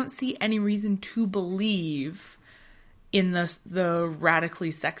I don't see any reason to believe in the radically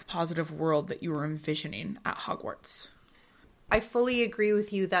sex positive world that you were envisioning at Hogwarts. I fully agree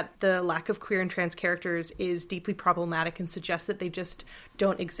with you that the lack of queer and trans characters is deeply problematic and suggests that they just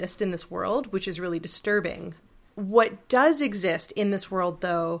don't exist in this world, which is really disturbing. What does exist in this world,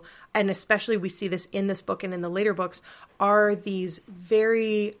 though, and especially we see this in this book and in the later books, are these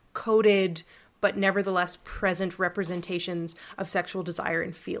very coded but nevertheless present representations of sexual desire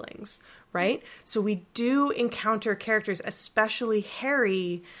and feelings, right? So we do encounter characters, especially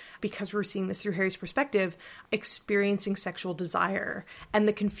Harry, because we're seeing this through Harry's perspective, experiencing sexual desire and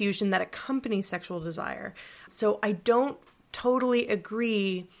the confusion that accompanies sexual desire. So I don't totally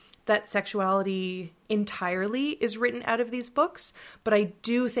agree that sexuality entirely is written out of these books, but I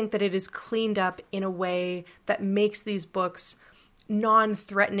do think that it is cleaned up in a way that makes these books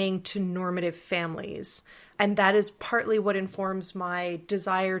non-threatening to normative families. And that is partly what informs my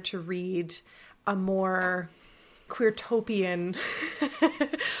desire to read a more queertopian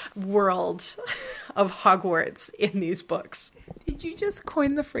world of Hogwarts in these books. Did you just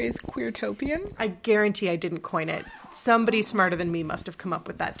coin the phrase queertopian? I guarantee I didn't coin it. Somebody smarter than me must have come up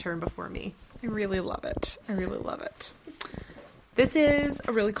with that term before me. I really love it. I really love it. This is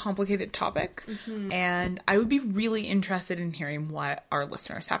a really complicated topic, and I would be really interested in hearing what our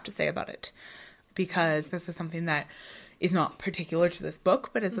listeners have to say about it, because this is something that is not particular to this book,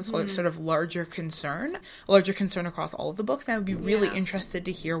 but it's a sort of larger concern across all of the books. And I would be really interested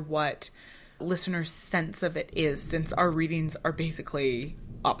to hear what listeners' sense of it is, since our readings are basically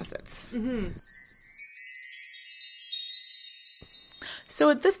opposites. So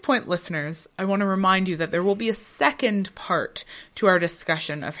at this point, listeners, I want to remind you that there will be a second part to our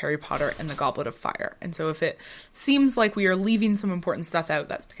discussion of Harry Potter and the Goblet of Fire. And so if it seems like we are leaving some important stuff out,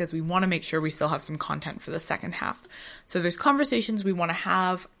 that's because we want to make sure we still have some content for the second half. So there's conversations we want to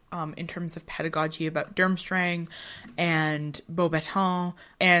have in terms of pedagogy about Durmstrang and Beauxbaton,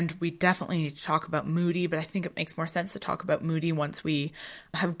 and we definitely need to talk about Moody, but I think it makes more sense to talk about Moody once we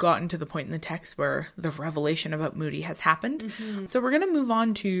have gotten to the point in the text where the revelation about Moody has happened. So we're going to move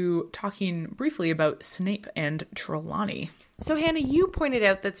on to talking briefly about Snape and Trelawney. So Hannah, you pointed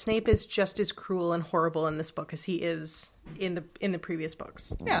out that Snape is just as cruel and horrible in this book as he is in the previous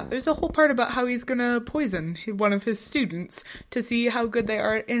books. Yeah, there's a whole part about how he's gonna poison one of his students to see how good they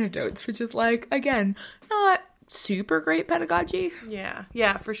are at antidotes, which is like, again, not super great pedagogy.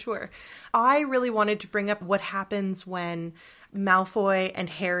 Yeah, for sure. I really wanted to bring up what happens when Malfoy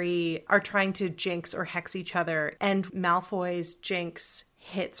and Harry are trying to jinx or hex each other, and Malfoy's jinx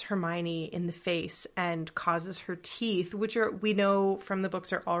hits Hermione in the face and causes her teeth, which we know from the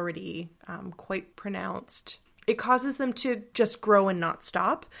books are already quite pronounced. It causes them to just grow and not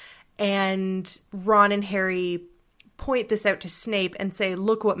stop. And Ron and Harry point this out to Snape and say,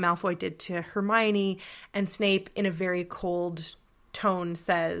 look what Malfoy did to Hermione. And Snape, in a very cold tone,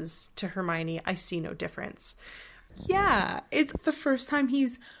 says to Hermione, I see no difference. Yeah, it's the first time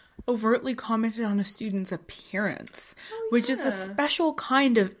he's overtly commented on a student's appearance, which is a special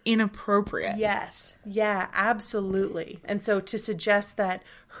kind of inappropriate. Yes. Yeah, absolutely. And so to suggest that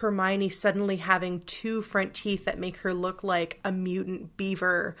Hermione suddenly having two front teeth that make her look like a mutant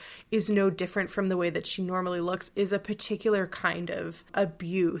beaver is no different from the way that she normally looks is a particular kind of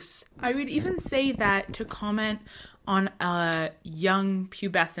abuse. I would even say that to comment on a young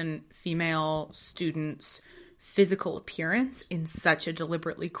pubescent female student's physical appearance in such a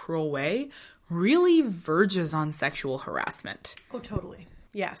deliberately cruel way really verges on sexual harassment. Oh, totally.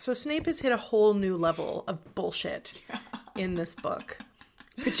 Yeah, so Snape has hit a whole new level of bullshit in this book,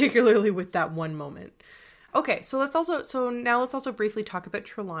 particularly with that one moment. Okay, so now let's also briefly talk about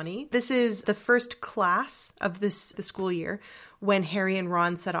Trelawney. This is the first class of the school year when Harry and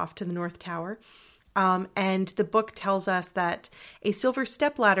Ron set off to the North Tower. And the book tells us that a silver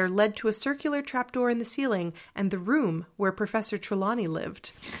stepladder led to a circular trapdoor in the ceiling and the room where Professor Trelawney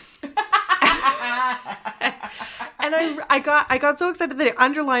lived. And I got so excited that I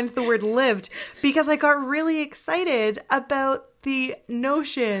underlined the word lived because I got really excited about the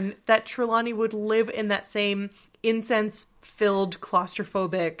notion that Trelawney would live in that same incense-filled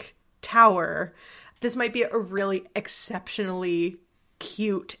claustrophobic tower. This might be a really exceptionally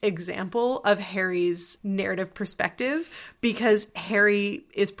cute example of Harry's narrative perspective, because Harry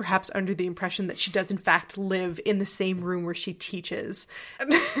is perhaps under the impression that she does in fact live in the same room where she teaches.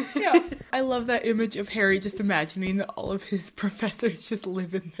 Yeah, I love that image of Harry just imagining that all of his professors just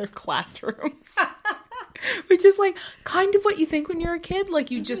live in their classrooms. Which is like kind of what you think when you're a kid.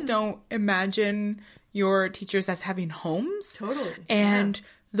 Like you just don't imagine your teachers as having homes. Totally. And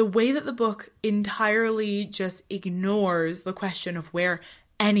the way that the book entirely just ignores the question of where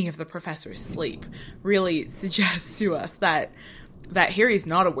any of the professors sleep really suggests to us that Harry's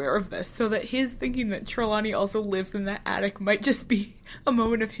not aware of this, so that his thinking that Trelawney also lives in that attic might just be a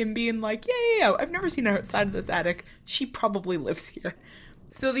moment of him being like, yeah, I've never seen her outside of this attic. She probably lives here.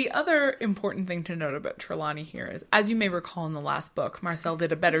 So the other important thing to note about Trelawney here is, as you may recall in the last book, Marcel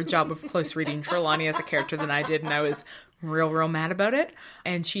did a better job of close reading Trelawney as a character than I did, and I was real mad about it.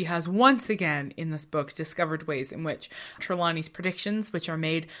 And she has once again in this book discovered ways in which Trelawney's predictions, which are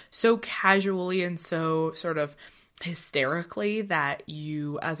made so casually and so sort of hysterically that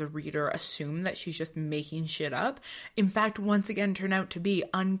you as a reader assume that she's just making shit up, in fact, once again turn out to be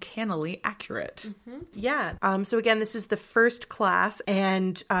uncannily accurate. Yeah. So again, this is the first class,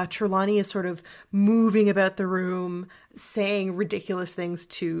 and Trelawney is sort of moving about the room, saying ridiculous things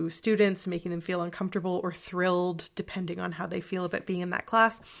to students, making them feel uncomfortable or thrilled, depending on how they feel about being in that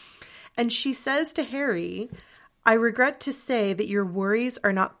class. And she says to Harry, I regret to say that your worries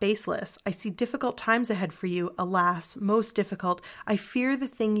are not baseless. I see difficult times ahead for you, alas, most difficult. I fear the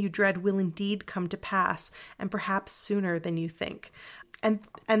thing you dread will indeed come to pass, and perhaps sooner than you think. And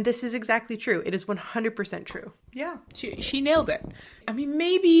this is exactly true. It is 100% true. Yeah, she nailed it. I mean,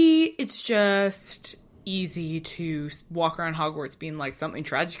 maybe it's just easy to walk around Hogwarts being like, something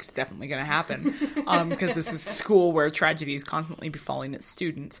tragic is definitely going to happen, because this is a school where tragedy is constantly befalling its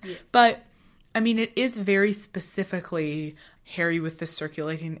students. Yes. But I mean, it is very specifically Harry with the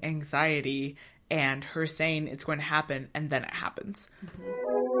circulating anxiety and her saying it's going to happen, and then it happens.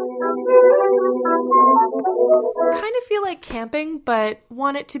 Kind of feel like camping, but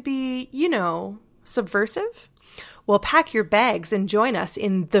want it to be, subversive? Well, pack your bags and join us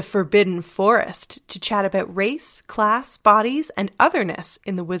in the Forbidden Forest to chat about race, class, bodies, and otherness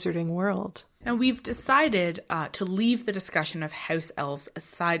in the wizarding world. And we've decided to leave the discussion of house elves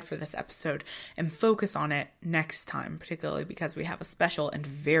aside for this episode and focus on it next time, particularly because we have a special and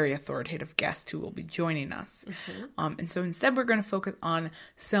very authoritative guest who will be joining us. And so instead we're going to focus on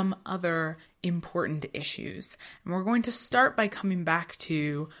some other important issues. And we're going to start by coming back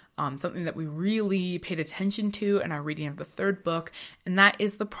to something that we really paid attention to in our reading of the third book, and that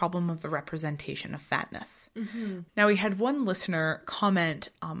is the problem of the representation of fatness. Now, we had one listener comment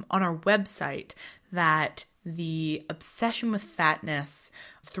on our website that the obsession with fatness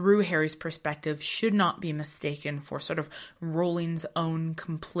through Harry's perspective should not be mistaken for sort of Rowling's own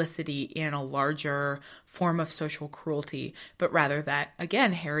complicity in a larger form of social cruelty, but rather that,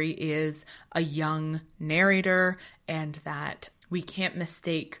 again, Harry is a young narrator, and that we can't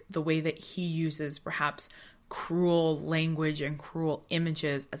mistake the way that he uses perhaps cruel language and cruel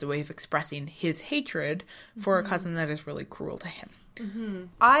images as a way of expressing his hatred for a cousin that is really cruel to him.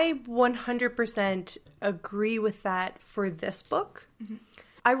 I 100% agree with that for this book.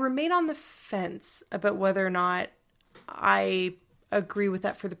 I remain on the fence about whether or not I agree with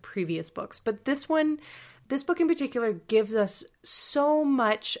that for the previous books. But this book in particular gives us so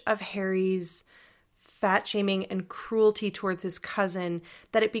much of Harry's fat shaming and cruelty towards his cousin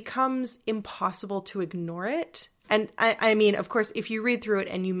that it becomes impossible to ignore it. And I mean, of course, if you read through it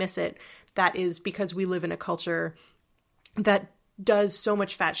and you miss it, that is because we live in a culture that does so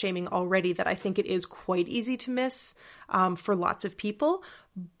much fat shaming already that I think it is quite easy to miss for lots of people.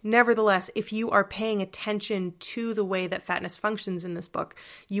 Nevertheless, if you are paying attention to the way that fatness functions in this book,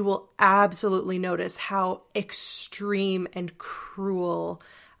 you will absolutely notice how extreme and cruel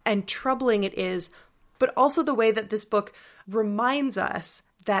and troubling it is, but also the way that this book reminds us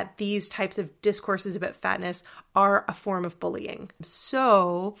that these types of discourses about fatness are a form of bullying.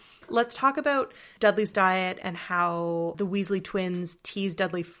 So let's talk about Dudley's diet and how the Weasley twins tease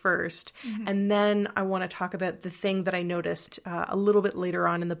Dudley first. And then I want to talk about the thing that I noticed a little bit later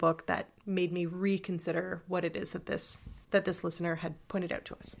on in the book that made me reconsider what it is that this listener had pointed out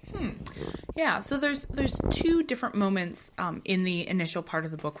to us. Yeah, so there's two different moments in the initial part of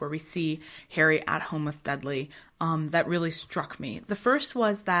the book where we see Harry at home with Dudley that really struck me. The first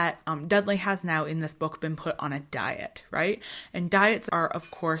was that Dudley has now in this book been put on a diet, right? And diets are,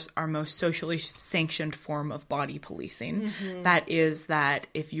 of course, our most socially sanctioned form of body policing. That is that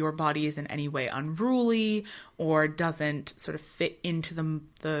if your body is in any way unruly or doesn't sort of fit into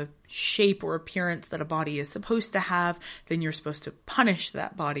the shape or appearance that a body is supposed to have, then you're supposed to punish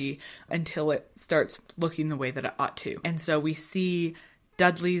that body until it starts looking the way that it ought to. And so we see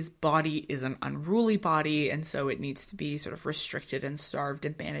Dudley's body is an unruly body, and so it needs to be sort of restricted and starved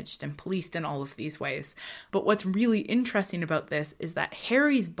and managed and policed in all of these ways. But what's really interesting about this is that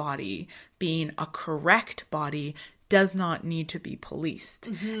Harry's body, being a correct body, does not need to be policed.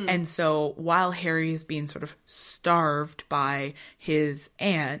 And so while Harry is being sort of starved by his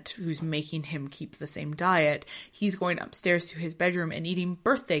aunt, who's making him keep the same diet, he's going upstairs to his bedroom and eating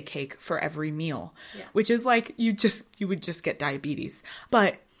birthday cake for every meal, which is like you would just get diabetes.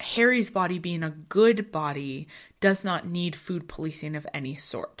 But Harry's body, being a good body, does not need food policing of any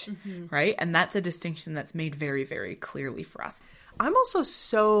sort, right? And that's a distinction that's made very, very clearly for us. I'm also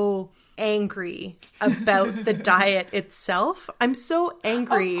so angry about the diet itself. I'm so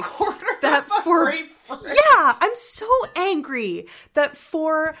angry that I'm so angry that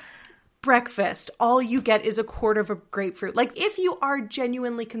for breakfast all you get is a quarter of a grapefruit. Like, if you are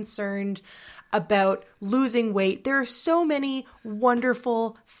genuinely concerned about losing weight. There are so many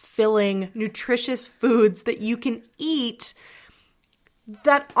wonderful, filling, nutritious foods that you can eat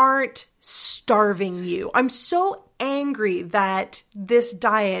that aren't starving you. I'm so angry that this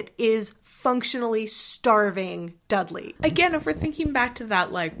diet is functionally starving Dudley. Again, if we're thinking back to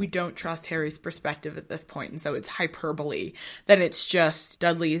that, like, we don't trust Harry's perspective at this point, and so it's hyperbole, that it's just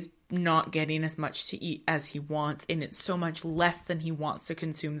Dudley's not getting as much to eat as he wants, and it's so much less than he wants to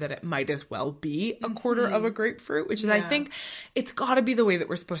consume that it might as well be a quarter of a grapefruit, which is, I think, it's got to be the way that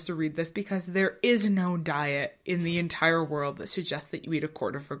we're supposed to read this, because there is no diet in the entire world that suggests that you eat a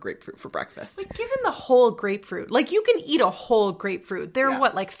quarter of a grapefruit for breakfast. Like, given the whole grapefruit, like, you can eat a whole grapefruit. There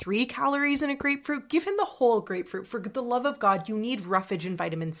are, like 3 calories in a grapefruit? Given the whole grapefruit, for the love of God, you need roughage and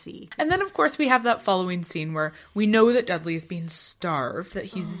vitamin C. And then, of course, we have that following scene where we know that Dudley is being starved, that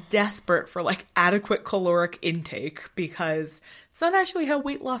he's desperate for, like, adequate caloric intake, because it's not actually how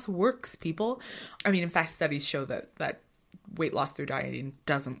weight loss works, people. I mean, in fact, studies show that weight loss through dieting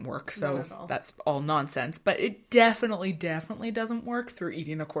doesn't work, so that's all nonsense. But it definitely doesn't work through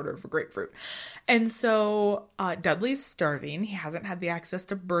eating a quarter of a grapefruit. And so Dudley's starving. He hasn't had the access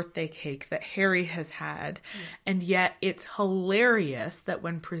to birthday cake that Harry has had. And yet it's hilarious that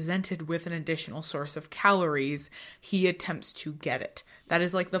when presented with an additional source of calories, he attempts to get it. That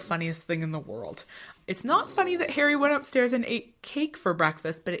is, like, the funniest thing in the world. It's not funny that Harry went upstairs and ate cake for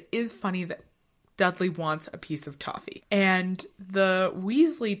breakfast, but it is funny that Dudley wants a piece of toffee. And the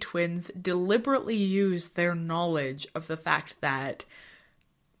Weasley twins deliberately use their knowledge of the fact that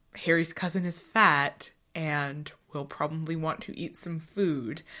Harry's cousin is fat and will probably want to eat some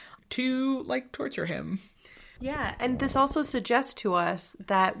food to, like, torture him. Yeah, and this also suggests to us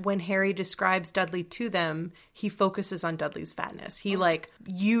that when Harry describes Dudley to them, he focuses on Dudley's fatness. He, like,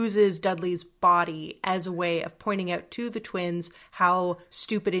 uses Dudley's body as a way of pointing out to the twins how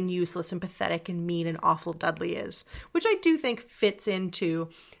stupid and useless and pathetic and mean and awful Dudley is, which I do think fits into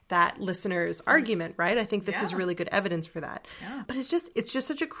that listener's argument, right? I think this is really good evidence for that. Yeah. But it's just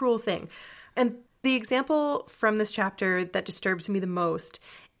such a cruel thing. And the example from this chapter that disturbs me the most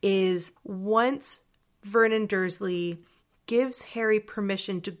is once Vernon Dursley gives Harry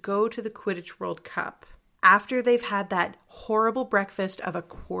permission to go to the Quidditch World Cup after they've had that horrible breakfast of a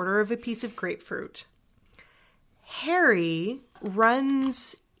quarter of a piece of grapefruit. Harry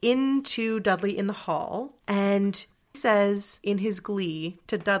runs into Dudley in the hall and says in his glee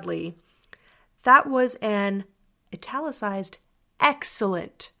to Dudley, "That was an italicized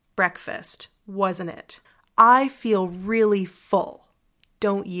excellent breakfast, wasn't it? I feel really full.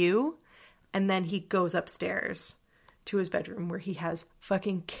 Don't you?" And then he goes upstairs to his bedroom where he has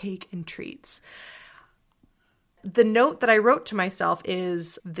fucking cake and treats. The note that I wrote to myself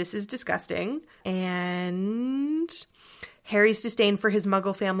is, this is disgusting. And Harry's disdain for his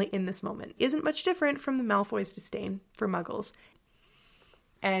Muggle family in this moment isn't much different from the Malfoys' disdain for Muggles.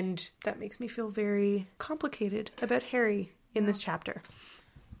 And that makes me feel very complicated about Harry in this chapter.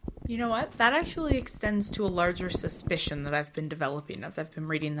 You know what? That actually extends to a larger suspicion that I've been developing as I've been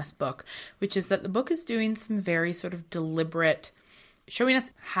reading this book, which is that the book is doing some very sort of deliberate, showing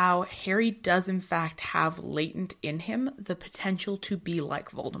us how Harry does in fact have latent in him the potential to be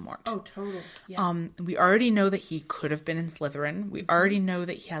like Voldemort. Oh, totally. Yeah. We already know that he could have been in Slytherin. We already know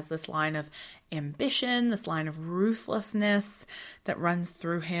that he has this line of ambition, this line of ruthlessness that runs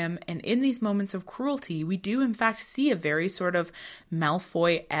through him. And in these moments of cruelty, we do in fact see a very sort of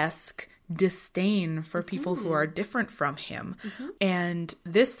Malfoy-esque disdain for people who are different from him. And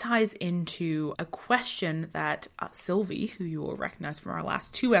this ties into a question that Sylvie, who you will recognize from our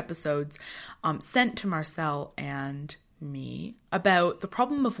last 2 episodes, sent to Marcel and me about the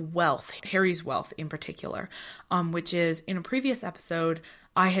problem of wealth, Harry's wealth in particular, which is, in a previous episode,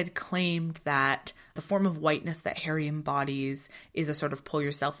 I had claimed that the form of whiteness that Harry embodies is a sort of pull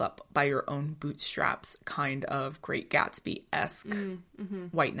yourself up by your own bootstraps kind of Great Gatsby-esque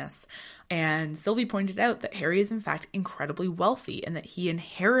whiteness. And Sylvie pointed out that Harry is in fact incredibly wealthy and that he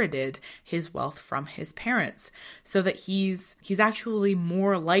inherited his wealth from his parents. So that he's actually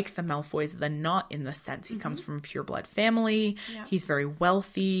more like the Malfoys than not in this sense. He comes from a pureblood family. Yeah. He's very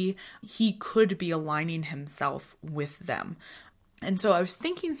wealthy. He could be aligning himself with them. And so I was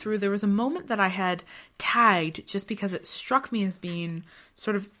thinking through, there was a moment that I had tagged just because it struck me as being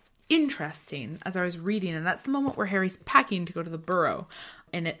sort of interesting as I was reading. And that's the moment where Harry's packing to go to the Burrow.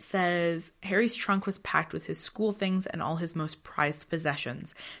 And it says, Harry's trunk was packed with his school things and all his most prized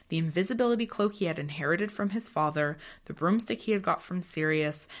possessions. The invisibility cloak he had inherited from his father, the broomstick he had got from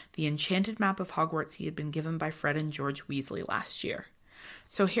Sirius, the enchanted map of Hogwarts he had been given by Fred and George Weasley last year.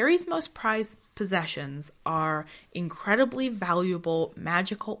 So Harry's most prized possessions are incredibly valuable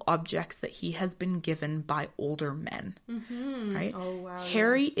magical objects that he has been given by older men. Right? Oh, wow.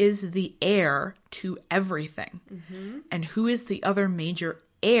 Harry is the heir to everything. And who is the other major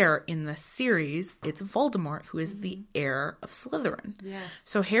heir in the series? It's Voldemort, who is the heir of Slytherin. Yes.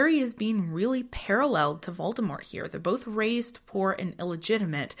 So Harry is being really paralleled to Voldemort here. They're both raised poor and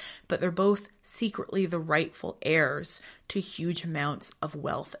illegitimate, but they're both secretly the rightful heirs to huge amounts of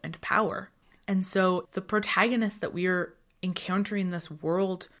wealth and power. And so the protagonist that we are encountering this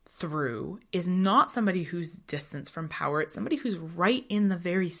world through is not somebody who's distant from power. It's somebody who's right in the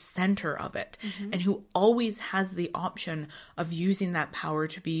very center of it and who always has the option of using that power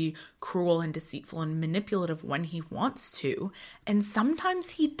to be cruel and deceitful and manipulative when he wants to. And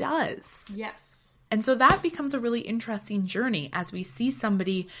sometimes he does. Yes. And so that becomes a really interesting journey as we see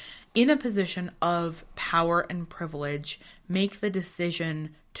somebody in a position of power and privilege make the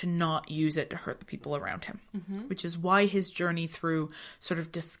decision to not use it to hurt the people around him, which is why his journey through sort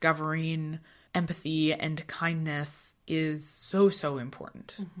of discovering empathy and kindness is so, so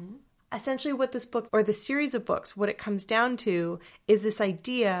important. Essentially what this book, or the series of books, what it comes down to is this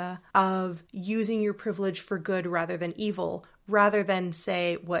idea of using your privilege for good rather than evil, rather than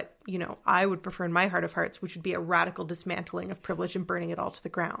say what, you know, I would prefer in my heart of hearts, which would be a radical dismantling of privilege and burning it all to the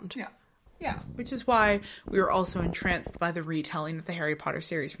ground. Yeah, which is why we were also entranced by the retelling of the Harry Potter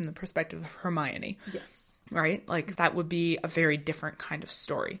series from the perspective of Hermione. Yes. Right? Like, that would be a very different kind of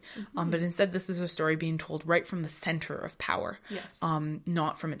story. But instead, this is a story being told right from the center of power. Yes.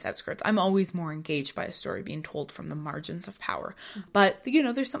 Not from its outskirts. I'm always more engaged by a story being told from the margins of power. But, you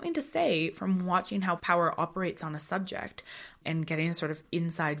know, there's something to say from watching how power operates on a subject and getting a sort of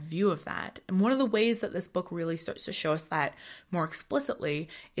inside view of that. And one of the ways that this book really starts to show us that more explicitly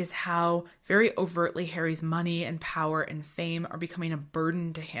is how very overtly Harry's money and power and fame are becoming a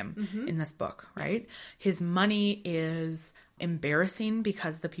burden to him in this book, right? Yes. His money is embarrassing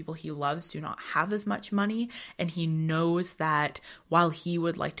because the people he loves do not have as much money, and he knows that while he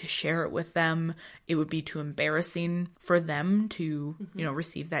would like to share it with them, it would be too embarrassing for them to, you know,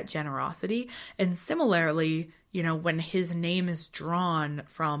 receive that generosity. And similarly, you know, when his name is drawn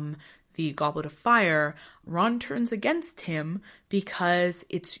from the Goblet of Fire, Ron turns against him because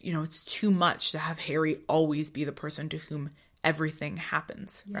it's, you know, it's too much to have Harry always be the person to whom everything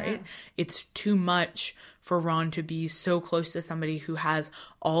happens, right? It's too much for Ron to be so close to somebody who has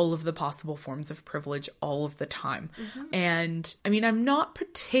all of the possible forms of privilege all of the time. And I mean, I'm not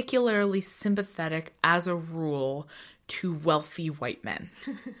particularly sympathetic as a rule to wealthy white men,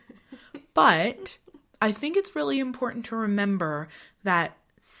 but I think it's really important to remember that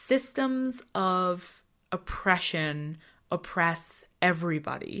systems of oppression oppress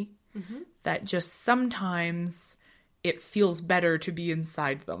everybody, that just sometimes it feels better to be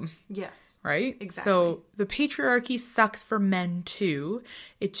inside them. Yes. Right? Exactly. So the patriarchy sucks for men too.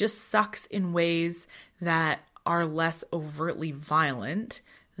 It just sucks in ways that are less overtly violent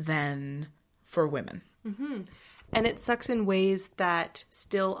than for women. And it sucks in ways that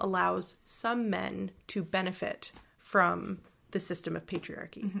still allows some men to benefit from the system of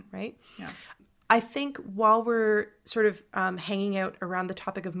patriarchy, right? Yeah. I think while we're sort of hanging out around the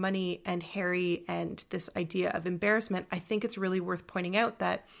topic of money and Harry and this idea of embarrassment, I think it's really worth pointing out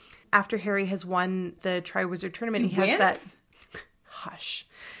that after Harry has won the Triwizard Tournament, he has that... Hush.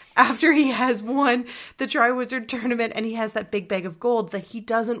 After he has won the Triwizard Tournament and he has that big bag of gold that he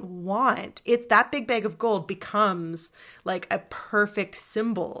doesn't want, that big bag of gold becomes like a perfect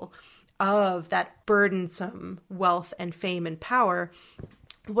symbol of that burdensome wealth and fame and power.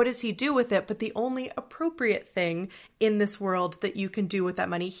 What does he do with it? But the only appropriate thing in this world that you can do with that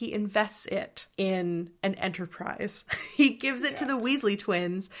money, he invests it in an enterprise. He gives it to the Weasley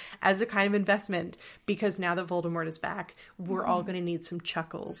twins as a kind of investment, because now that Voldemort is back, we're all going to need some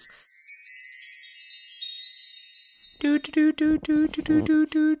chuckles. Jew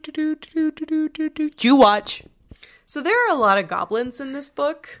watch. So there are a lot of goblins in this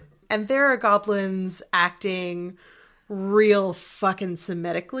book, and there are goblins acting real fucking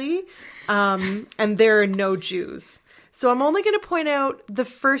Semitically, and there are no Jews. So I'm only going to point out the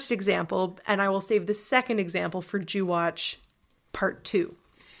first example, and I will save the second example for Jew Watch Part 2.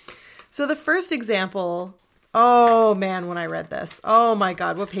 So the first example, oh man, when I read this, oh my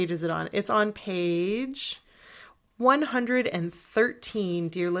god, what page is it on? It's on page 113.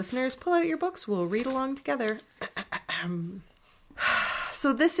 Dear listeners, pull out your books, we'll read along together.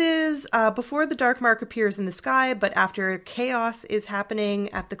 So this is before the Dark Mark appears in the sky, but after chaos is happening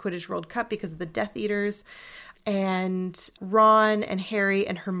at the Quidditch World Cup because of the Death Eaters. And Ron and Harry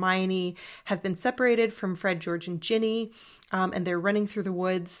and Hermione have been separated from Fred, George, and Ginny, and they're running through the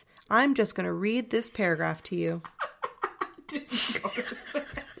woods. I'm just going to read this paragraph to you.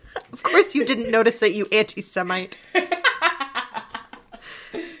 Of course you didn't notice that, you anti-Semite.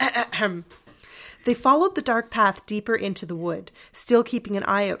 They followed the dark path deeper into the wood, still keeping an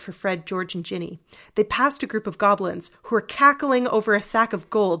eye out for Fred, George, and Ginny. They passed a group of goblins who were cackling over a sack of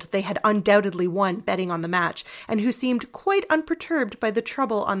gold they had undoubtedly won betting on the match, and who seemed quite unperturbed by the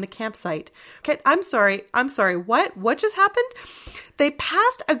trouble on the campsite. Okay, I'm sorry, what? What just happened? They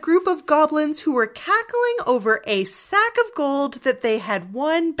passed a group of goblins who were cackling over a sack of gold that they had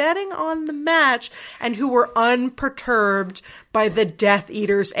won betting on the match, and who were unperturbed by the Death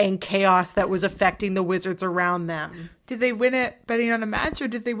Eaters and chaos that was affecting the wizards around them. Did they win it betting on a match, or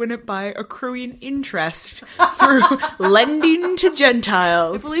did they win it by accruing interest through lending to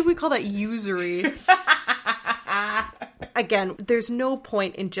Gentiles? I believe we call that usury. Again, there's no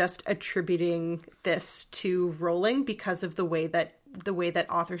point in just attributing this to Rowling because of the way that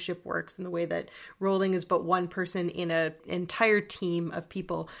authorship works and the way that Rowling is but one person in an entire team of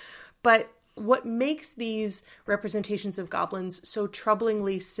people. But what makes these representations of goblins so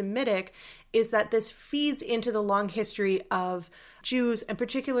troublingly Semitic is that this feeds into the long history of Jews, and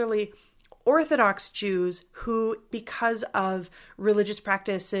particularly Orthodox Jews, who, because of religious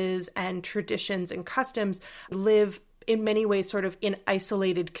practices and traditions and customs, live in many ways sort of in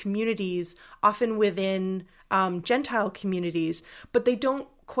isolated communities, often within Gentile communities, but they don't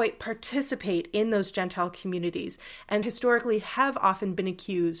quite participate in those Gentile communities, and historically have often been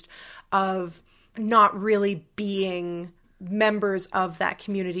accused of not really being members of that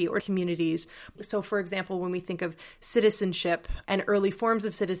community or communities. So, for example, when we think of citizenship and early forms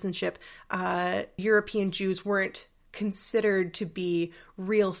of citizenship, European Jews weren't considered to be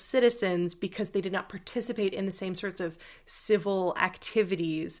real citizens because they did not participate in the same sorts of civil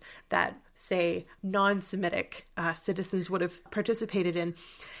activities that, say, non-Semitic citizens would have participated in.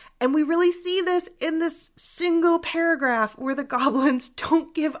 And we really see this in this single paragraph where the goblins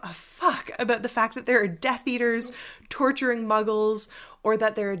don't give a fuck about the fact that there are Death Eaters torturing muggles, or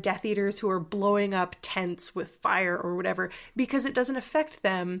that there are Death Eaters who are blowing up tents with fire or whatever, because it doesn't affect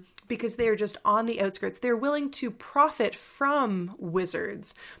them, because they are just on the outskirts. They're willing to profit from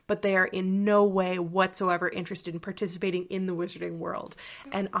wizards, but they are in no way whatsoever interested in participating in the wizarding world.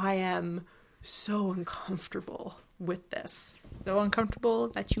 And I am so uncomfortable with this. So uncomfortable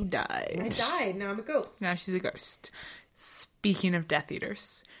that you died. I died. Now I'm a ghost. Now she's a ghost. Speaking of Death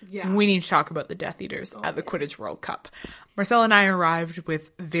Eaters, yeah, we need to talk about the Death Eaters at the Quidditch World Cup. Marcella and I arrived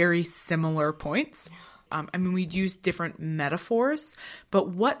with very similar points. I mean, we'd use different metaphors, but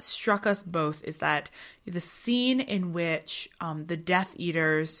what struck us both is that the scene in which the Death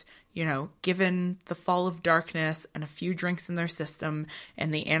Eaters, you know, given the fall of darkness and a few drinks in their system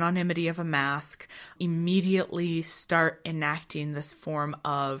and the anonymity of a mask, immediately start enacting this form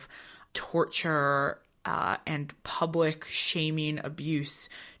of torture and public shaming abuse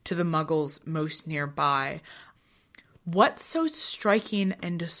to the muggles most nearby. What's so striking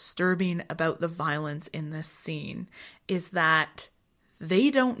and disturbing about the violence in this scene is that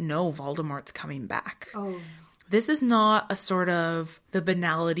they don't know Voldemort's coming back. Oh. This is not a sort of the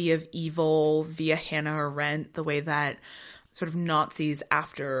banality of evil via Hannah Arendt, the way that sort of Nazis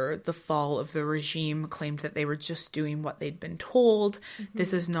after the fall of the regime claimed that they were just doing what they'd been told. Mm-hmm.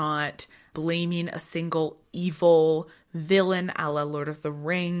 This is not blaming a single evil villain a la Lord of the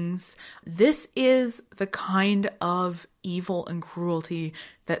Rings. This is the kind of evil and cruelty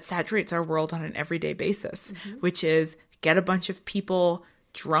that saturates our world on an everyday basis, which is get a bunch of people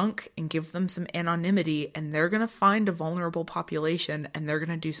drunk and give them some anonymity, and they're going to find a vulnerable population and they're going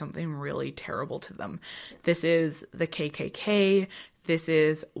to do something really terrible to them. This is the KKK. This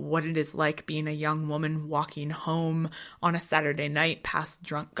is what it is like being a young woman walking home on a Saturday night past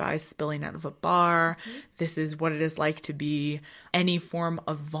drunk guys spilling out of a bar. Mm-hmm. This is what it is like to be any form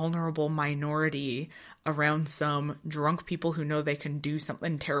of vulnerable minority around some drunk people who know they can do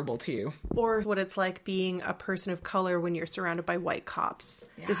something terrible to you. Or what it's like being a person of color when you're surrounded by white cops.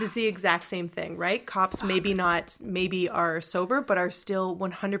 Yeah. This is the exact same thing, right? Cops maybe are sober, but are still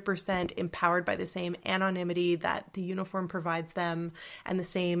 100% empowered by the same anonymity that the uniform provides them and the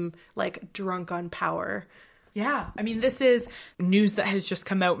same, like, drunk on power. Yeah. I mean, this is news that has just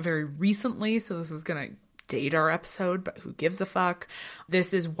come out very recently, so this is going to date our episode, but who gives a fuck?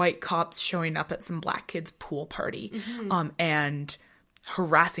 This is white cops showing up at some black kids' pool party, and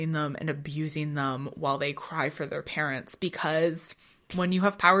harassing them and abusing them while they cry for their parents, because when you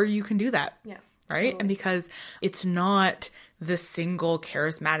have power, you can do that. Yeah. Right? Totally. And because it's not the single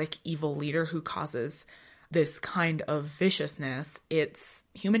charismatic evil leader who causes this kind of viciousness, it's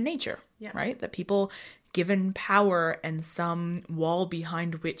human nature, right? That people given power and some wall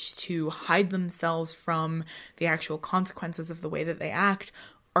behind which to hide themselves from the actual consequences of the way that they act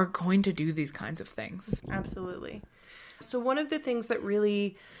are going to do these kinds of things. Absolutely. So one of the things that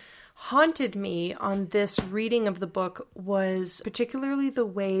really haunted me on this reading of the book was particularly the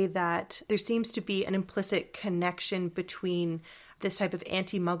way that there seems to be an implicit connection between this type of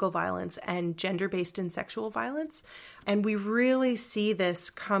anti-Muggle violence and gender-based and sexual violence. And we really see this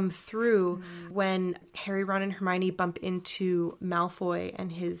come through when Harry, Ron, and Hermione bump into Malfoy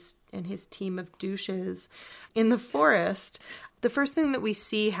and his team of douches in the forest. The first thing that we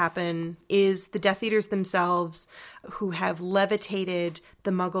see happen is the Death Eaters themselves, who have levitated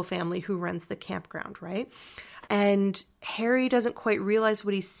the Muggle family who runs the campground, right? And Harry doesn't quite realize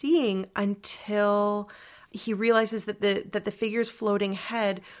what he's seeing until he realizes that the figures floating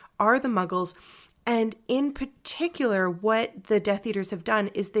ahead are the Muggles. And in particular, what the Death Eaters have done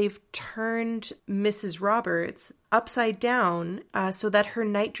is they've turned Mrs. Roberts upside down so that her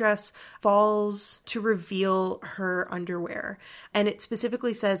nightdress falls to reveal her underwear. And it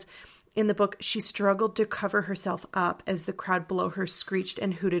specifically says in the book, she struggled to cover herself up as the crowd below her screeched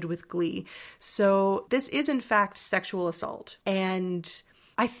and hooted with glee. So this is in fact sexual assault. And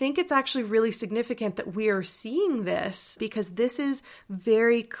I think it's actually really significant that we are seeing this because this is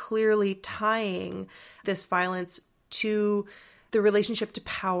very clearly tying this violence to the relationship to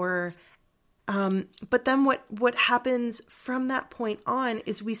power. But then what happens from that point on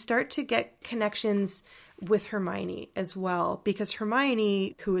is we start to get connections with Hermione as well, because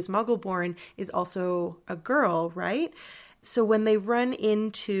Hermione, who is Muggle-born, is also a girl, right? So when they run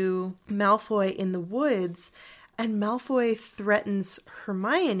into Malfoy in the woods, and Malfoy threatens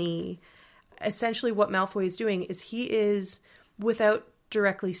Hermione, essentially what Malfoy is doing is he is, without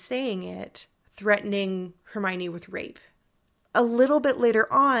directly saying it, threatening Hermione with rape. A little bit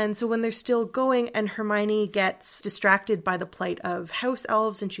later on, so when they're still going and Hermione gets distracted by the plight of house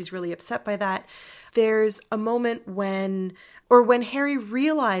elves and she's really upset by that, there's a moment when Harry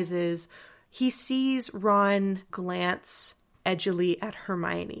realizes he sees Ron glance edgily at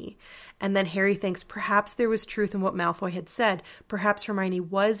Hermione. And then Harry thinks perhaps there was truth in what Malfoy had said. Perhaps Hermione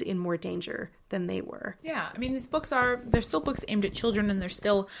was in more danger than they were. Yeah, I mean, they're still books aimed at children and they're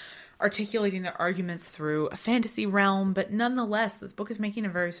still articulating their arguments through a fantasy realm. But nonetheless, this book is making a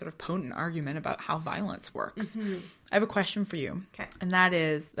very sort of potent argument about how violence works. Mm-hmm. I have a question for you. Okay. And that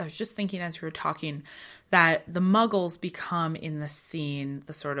is, I was just thinking as you were talking that the Muggles become in the scene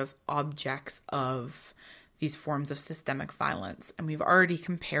the sort of objects of these forms of systemic violence. And we've already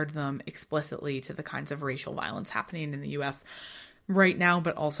compared them explicitly to the kinds of racial violence happening in the US right now,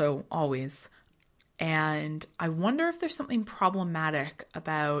 but also always. And I wonder if there's something problematic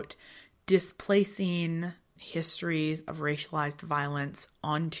about displacing histories of racialized violence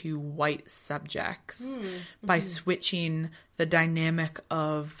onto white subjects by switching the dynamic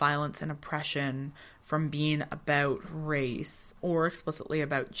of violence and oppression from being about race or explicitly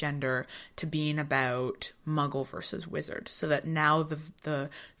about gender to being about Muggle versus wizard, so that now the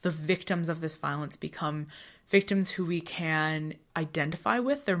victims of this violence become victims who we can identify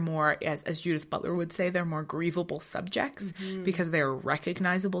with. They're more, as Judith Butler would say, they're more grievable subjects because they're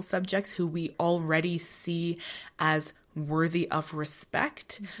recognizable subjects who we already see as worthy of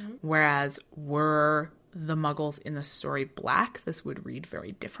respect, whereas were the Muggles in the story Black, this would read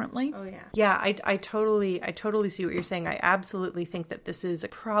very differently. Oh, yeah. Yeah, I totally see what you're saying. I absolutely think that this is a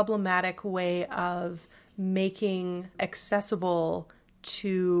problematic way of making accessible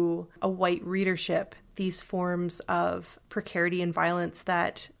to a white readership these forms of precarity and violence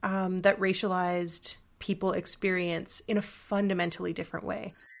that that racialized people experience in a fundamentally different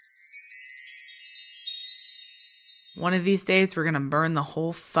way. One of these days, we're going to burn the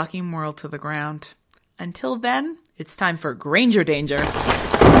whole fucking world to the ground. Until then, it's time for Granger Danger.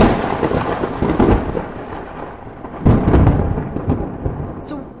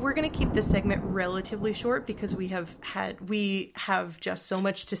 So we're going to keep this segment relatively short because we have just so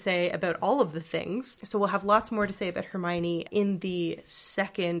much to say about all of the things. So we'll have lots more to say about Hermione in the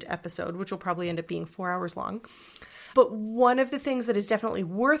second episode, which will probably end up being 4 hours long. But one of the things that is definitely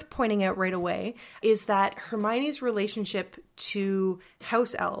worth pointing out right away is that Hermione's relationship to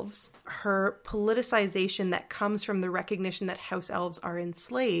house elves, her politicization that comes from the recognition that house elves are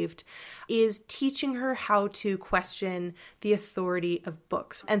enslaved, is teaching her how to question the authority of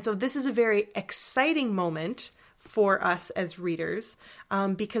books. And so this is a very exciting moment for us as readers,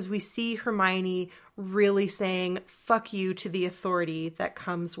 because we see Hermione really saying fuck you to the authority that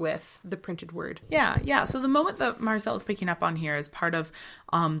comes with the printed word. Yeah. So the moment that Marcel is picking up on here is part of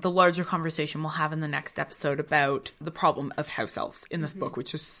the larger conversation we'll have in the next episode about the problem of house elves in this book,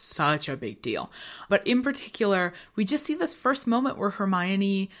 which is such a big deal. But in particular, we just see this first moment where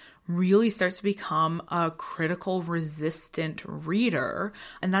Hermione really starts to become a critical, resistant reader.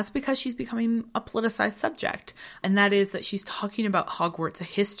 And that's because she's becoming a politicized subject. And that is that she's talking about Hogwarts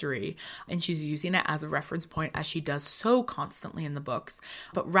history, and she's using it as a reference point, as she does so constantly in the books.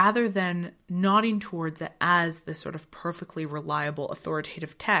 But rather than nodding towards it as this sort of perfectly reliable,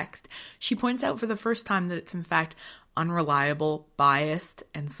 authoritative text, she points out for the first time that it's in fact unreliable, biased,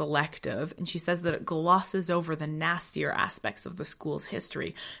 and selective. And she says that it glosses over the nastier aspects of the school's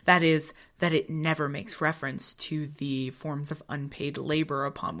history. That is, that it never makes reference to the forms of unpaid labor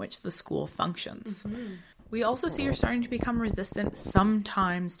upon which the school functions. We also see her starting to become resistant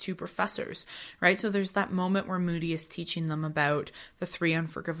sometimes to professors, right? So there's that moment where Moody is teaching them about the 3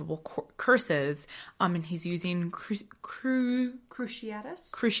 unforgivable curses, and he's using Cruciatus?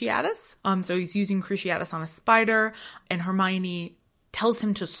 So he's using Cruciatus on a spider, and Hermione tells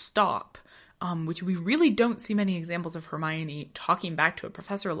him to stop, which we really don't see many examples of Hermione talking back to a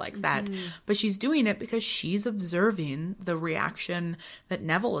professor like that. But she's doing it because she's observing the reaction that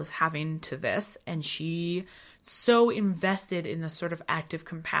Neville is having to this, and she so invested in this sort of active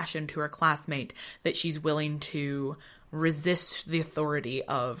compassion to her classmate that she's willing to resist the authority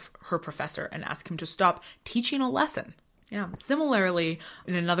of her professor and ask him to stop teaching a lesson. Yeah. Similarly,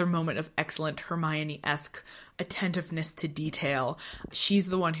 in another moment of excellent Hermione-esque attentiveness to detail, she's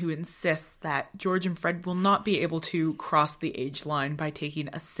the one who insists that George and Fred will not be able to cross the age line by taking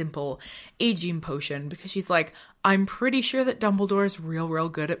a simple aging potion, because she's like, I'm pretty sure that Dumbledore's real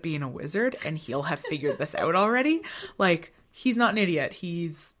good at being a wizard, and he'll have figured this out already. Like, he's not an idiot.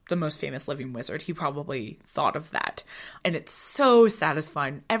 He's the most famous living wizard. He probably thought of that. And it's so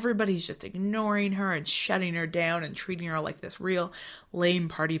satisfying. Everybody's just ignoring her and shutting her down and treating her like this real lame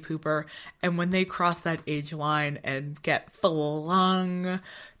party pooper. And when they cross that age line and get flung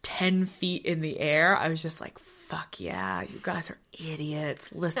 10 feet in the air, I was just like, fuck yeah, you guys are idiots.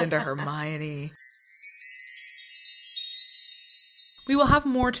 Listen to Hermione. We will have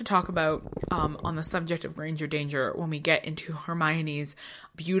more to talk about on the subject of Granger Danger when we get into Hermione's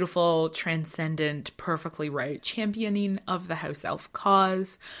beautiful, transcendent, perfectly right championing of the house elf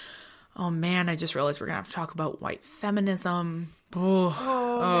cause. Oh man, I just realized we're going to have to talk about white feminism.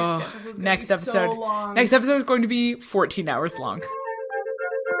 Next episode is going to be 14 hours long.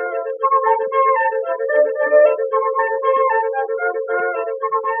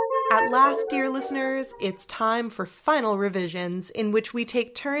 At last, dear listeners, it's time for final revisions, in which we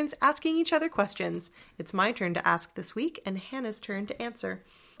take turns asking each other questions. It's my turn to ask this week, and Hannah's turn to answer.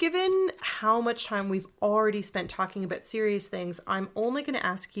 Given how much time we've already spent talking about serious things, I'm only going to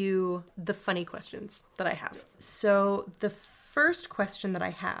ask you the funny questions that I have. So the first question that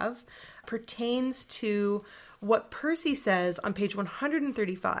I have pertains to what Percy says on page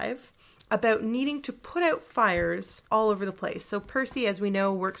 135 about needing to put out fires all over the place. So Percy, as we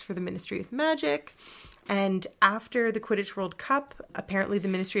know, works for the Ministry of Magic. And after the Quidditch World Cup, apparently the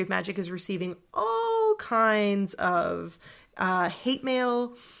Ministry of Magic is receiving all kinds of hate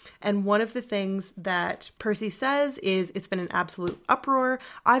mail. And one of the things that Percy says is, it's been an absolute uproar.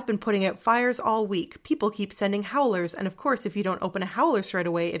 I've been putting out fires all week. People keep sending howlers. And of course, if you don't open a howler straight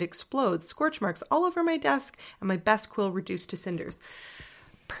away, it explodes. Scorch marks all over my desk and my best quill reduced to cinders.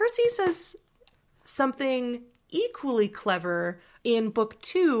 Percy says something equally clever in book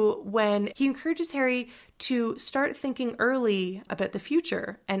 2 when he encourages Harry to start thinking early about the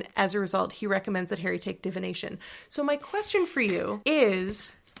future. And as a result, he recommends that Harry take divination. So my question for you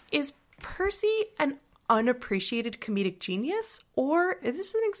is Percy an unappreciated comedic genius, or is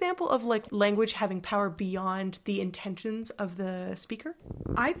this an example of like language having power beyond the intentions of the speaker?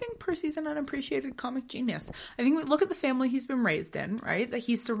 I think Percy's an unappreciated comic genius. I think we look at the family he's been raised in, right? That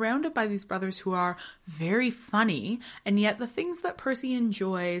he's surrounded by these brothers who are very funny, and yet the things that Percy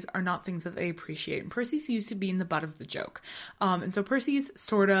enjoys are not things that they appreciate. And Percy's used to being the butt of the joke. And so Percy's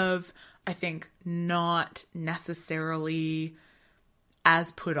sort of, I think, not necessarily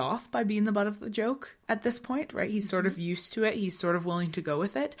as put off by being the butt of the joke at this point, right? He's sort of used to it. He's sort of willing to go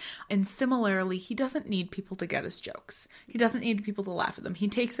with it. And similarly, he doesn't need people to get his jokes. He doesn't need people to laugh at them. He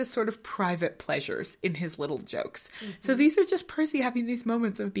takes his sort of private pleasures in his little jokes. So these are just Percy having these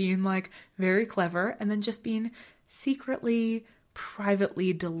moments of being like very clever and then just being secretly,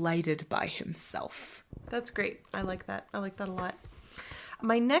 privately delighted by himself. That's great. I like that. I like that a lot.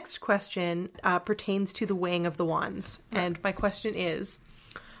 My next question pertains to the weighing of the wands. And my question is,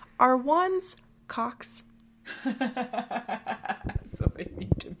 are wands cocks? So they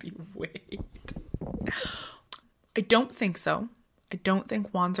need to be weighed. I don't think so. I don't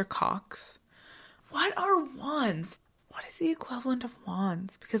think wands are cocks. What are wands? What is the equivalent of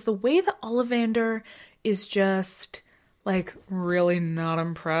wands? Because the way that Ollivander is just, like, really not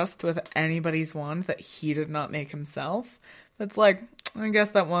impressed with anybody's wand that he did not make himself, it's like, I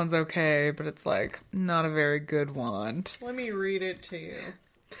guess that wand's okay, but it's, like, not a very good wand. Let me read it to you.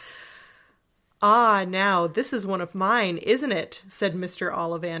 "Ah, now, this is one of mine, isn't it?" said Mr.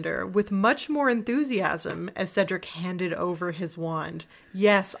 Ollivander, with much more enthusiasm, as Cedric handed over his wand.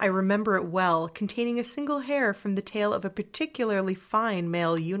 "Yes, I remember it well, containing a single hair from the tail of a particularly fine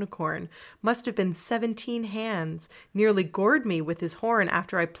male unicorn. Must have been 17 hands. Nearly gored me with his horn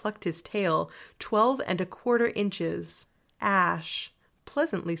after I plucked his tail. 12¼ inches. Ash.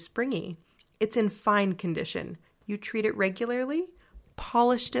 Pleasantly springy. It's in fine condition. You treat it regularly?"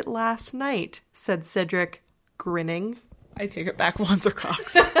 "Polished it last night," said Cedric, grinning. I take it back, wands are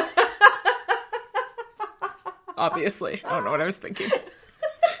cocks. Obviously. I don't know what I was thinking.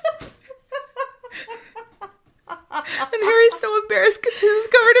 And Harry's so embarrassed because his is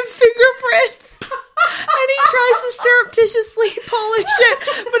covered in fingerprints. And he tries to surreptitiously polish it,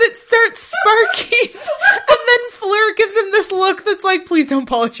 but it starts sparking. And then Fleur gives him this look that's like, please don't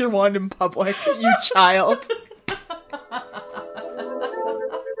polish your wand in public, you child.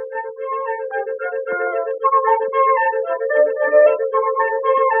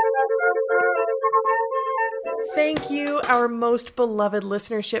 Thank you, our most beloved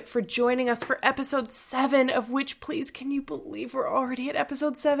listenership, for joining us for episode 7, of which, please, can you believe we're already at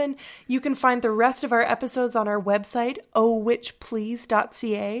episode 7? You can find the rest of our episodes on our website,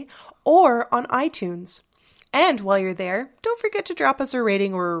 ohwitchplease.ca, or on iTunes. And while you're there, don't forget to drop us a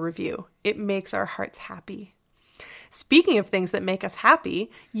rating or a review. It makes our hearts happy. Speaking of things that make us happy,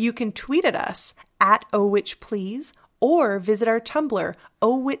 you can tweet at us at ohwitchplease, or visit our Tumblr,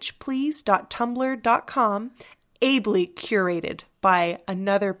 ohwitchplease.tumblr.com, ably curated by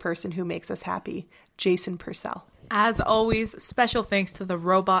another person who makes us happy, Jason Purcell. As always, special thanks to the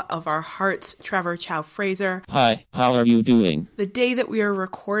robot of our hearts, Trevor Chow Fraser. Hi, how are you doing? The day that we are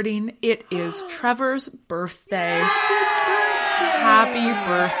recording, it is Trevor's birthday. Happy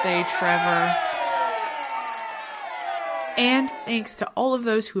birthday, Trevor. And thanks to all of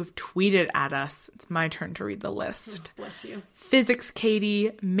those who have tweeted at us. It's my turn to read the list. Oh, bless you. Physics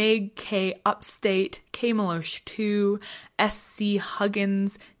Katie, Meg K Upstate, K Malosh 2, SC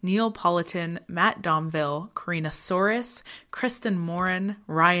Huggins, Neil Politan, Matt Domville, Karina Soris, Kristen Morin,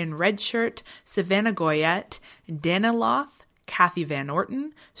 Ryan Redshirt, Savannah Goyette, Daniloth, Kathy Van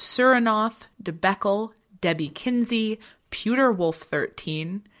Orton, Suranoth, DeBeckel, Debbie Kinsey, Pewter Wolf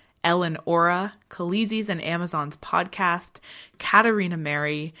 13, Ellen Ora, Khaleesi's and Amazon's podcast, Katarina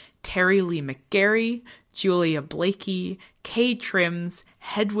Mary, Terry Lee McGarry, Julia Blakey, Kay Trims,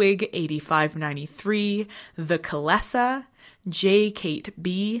 Hedwig 8593, The Kalessa, J. Kate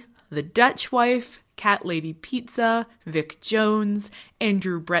B., The Dutch Wife, Cat Lady Pizza, Vic Jones,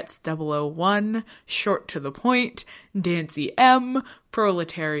 Andrew Bretts 001, Short to the Point, Dancy M.,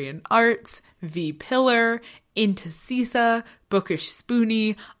 Proletarian Arts, V. Pillar, Into Sisa, Bookish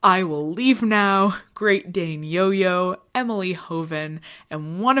Spoonie, I Will Leave Now, Great Dane Yo-Yo, Emily Hoven,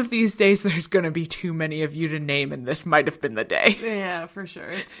 and one of these days there's going to be too many of you to name, and this might have been the day. Yeah, for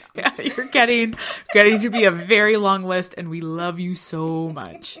sure. Yeah, you're getting to be a very long list, and we love you so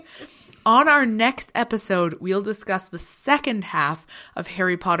much. On our next episode, we'll discuss the second half of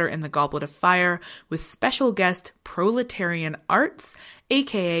Harry Potter and the Goblet of Fire with special guest Proletarian Arts,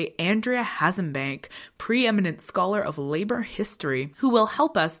 aka Andrea Hasenbank, preeminent scholar of labor history, who will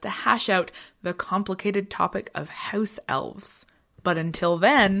help us to hash out the complicated topic of house elves. But until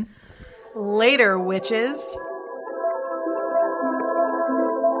then, later, witches.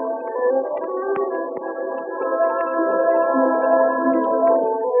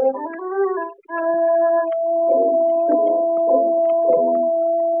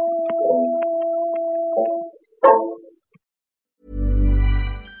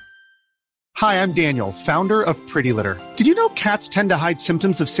 Hi, I'm Daniel, founder of Pretty Litter. Did you know cats tend to hide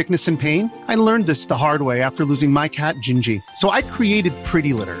symptoms of sickness and pain? I learned this the hard way after losing my cat, Gingy. So I created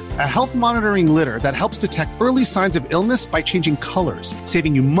Pretty Litter, a health monitoring litter that helps detect early signs of illness by changing colors,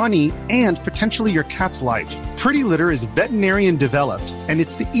 saving you money and potentially your cat's life. Pretty Litter is veterinarian developed, and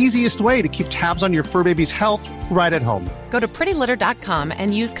it's the easiest way to keep tabs on your fur baby's health right at home. Go to prettylitter.com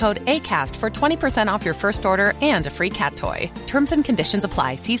and use code ACAST for 20% off your first order and a free cat toy. Terms and conditions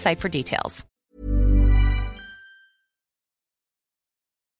apply. See site for details.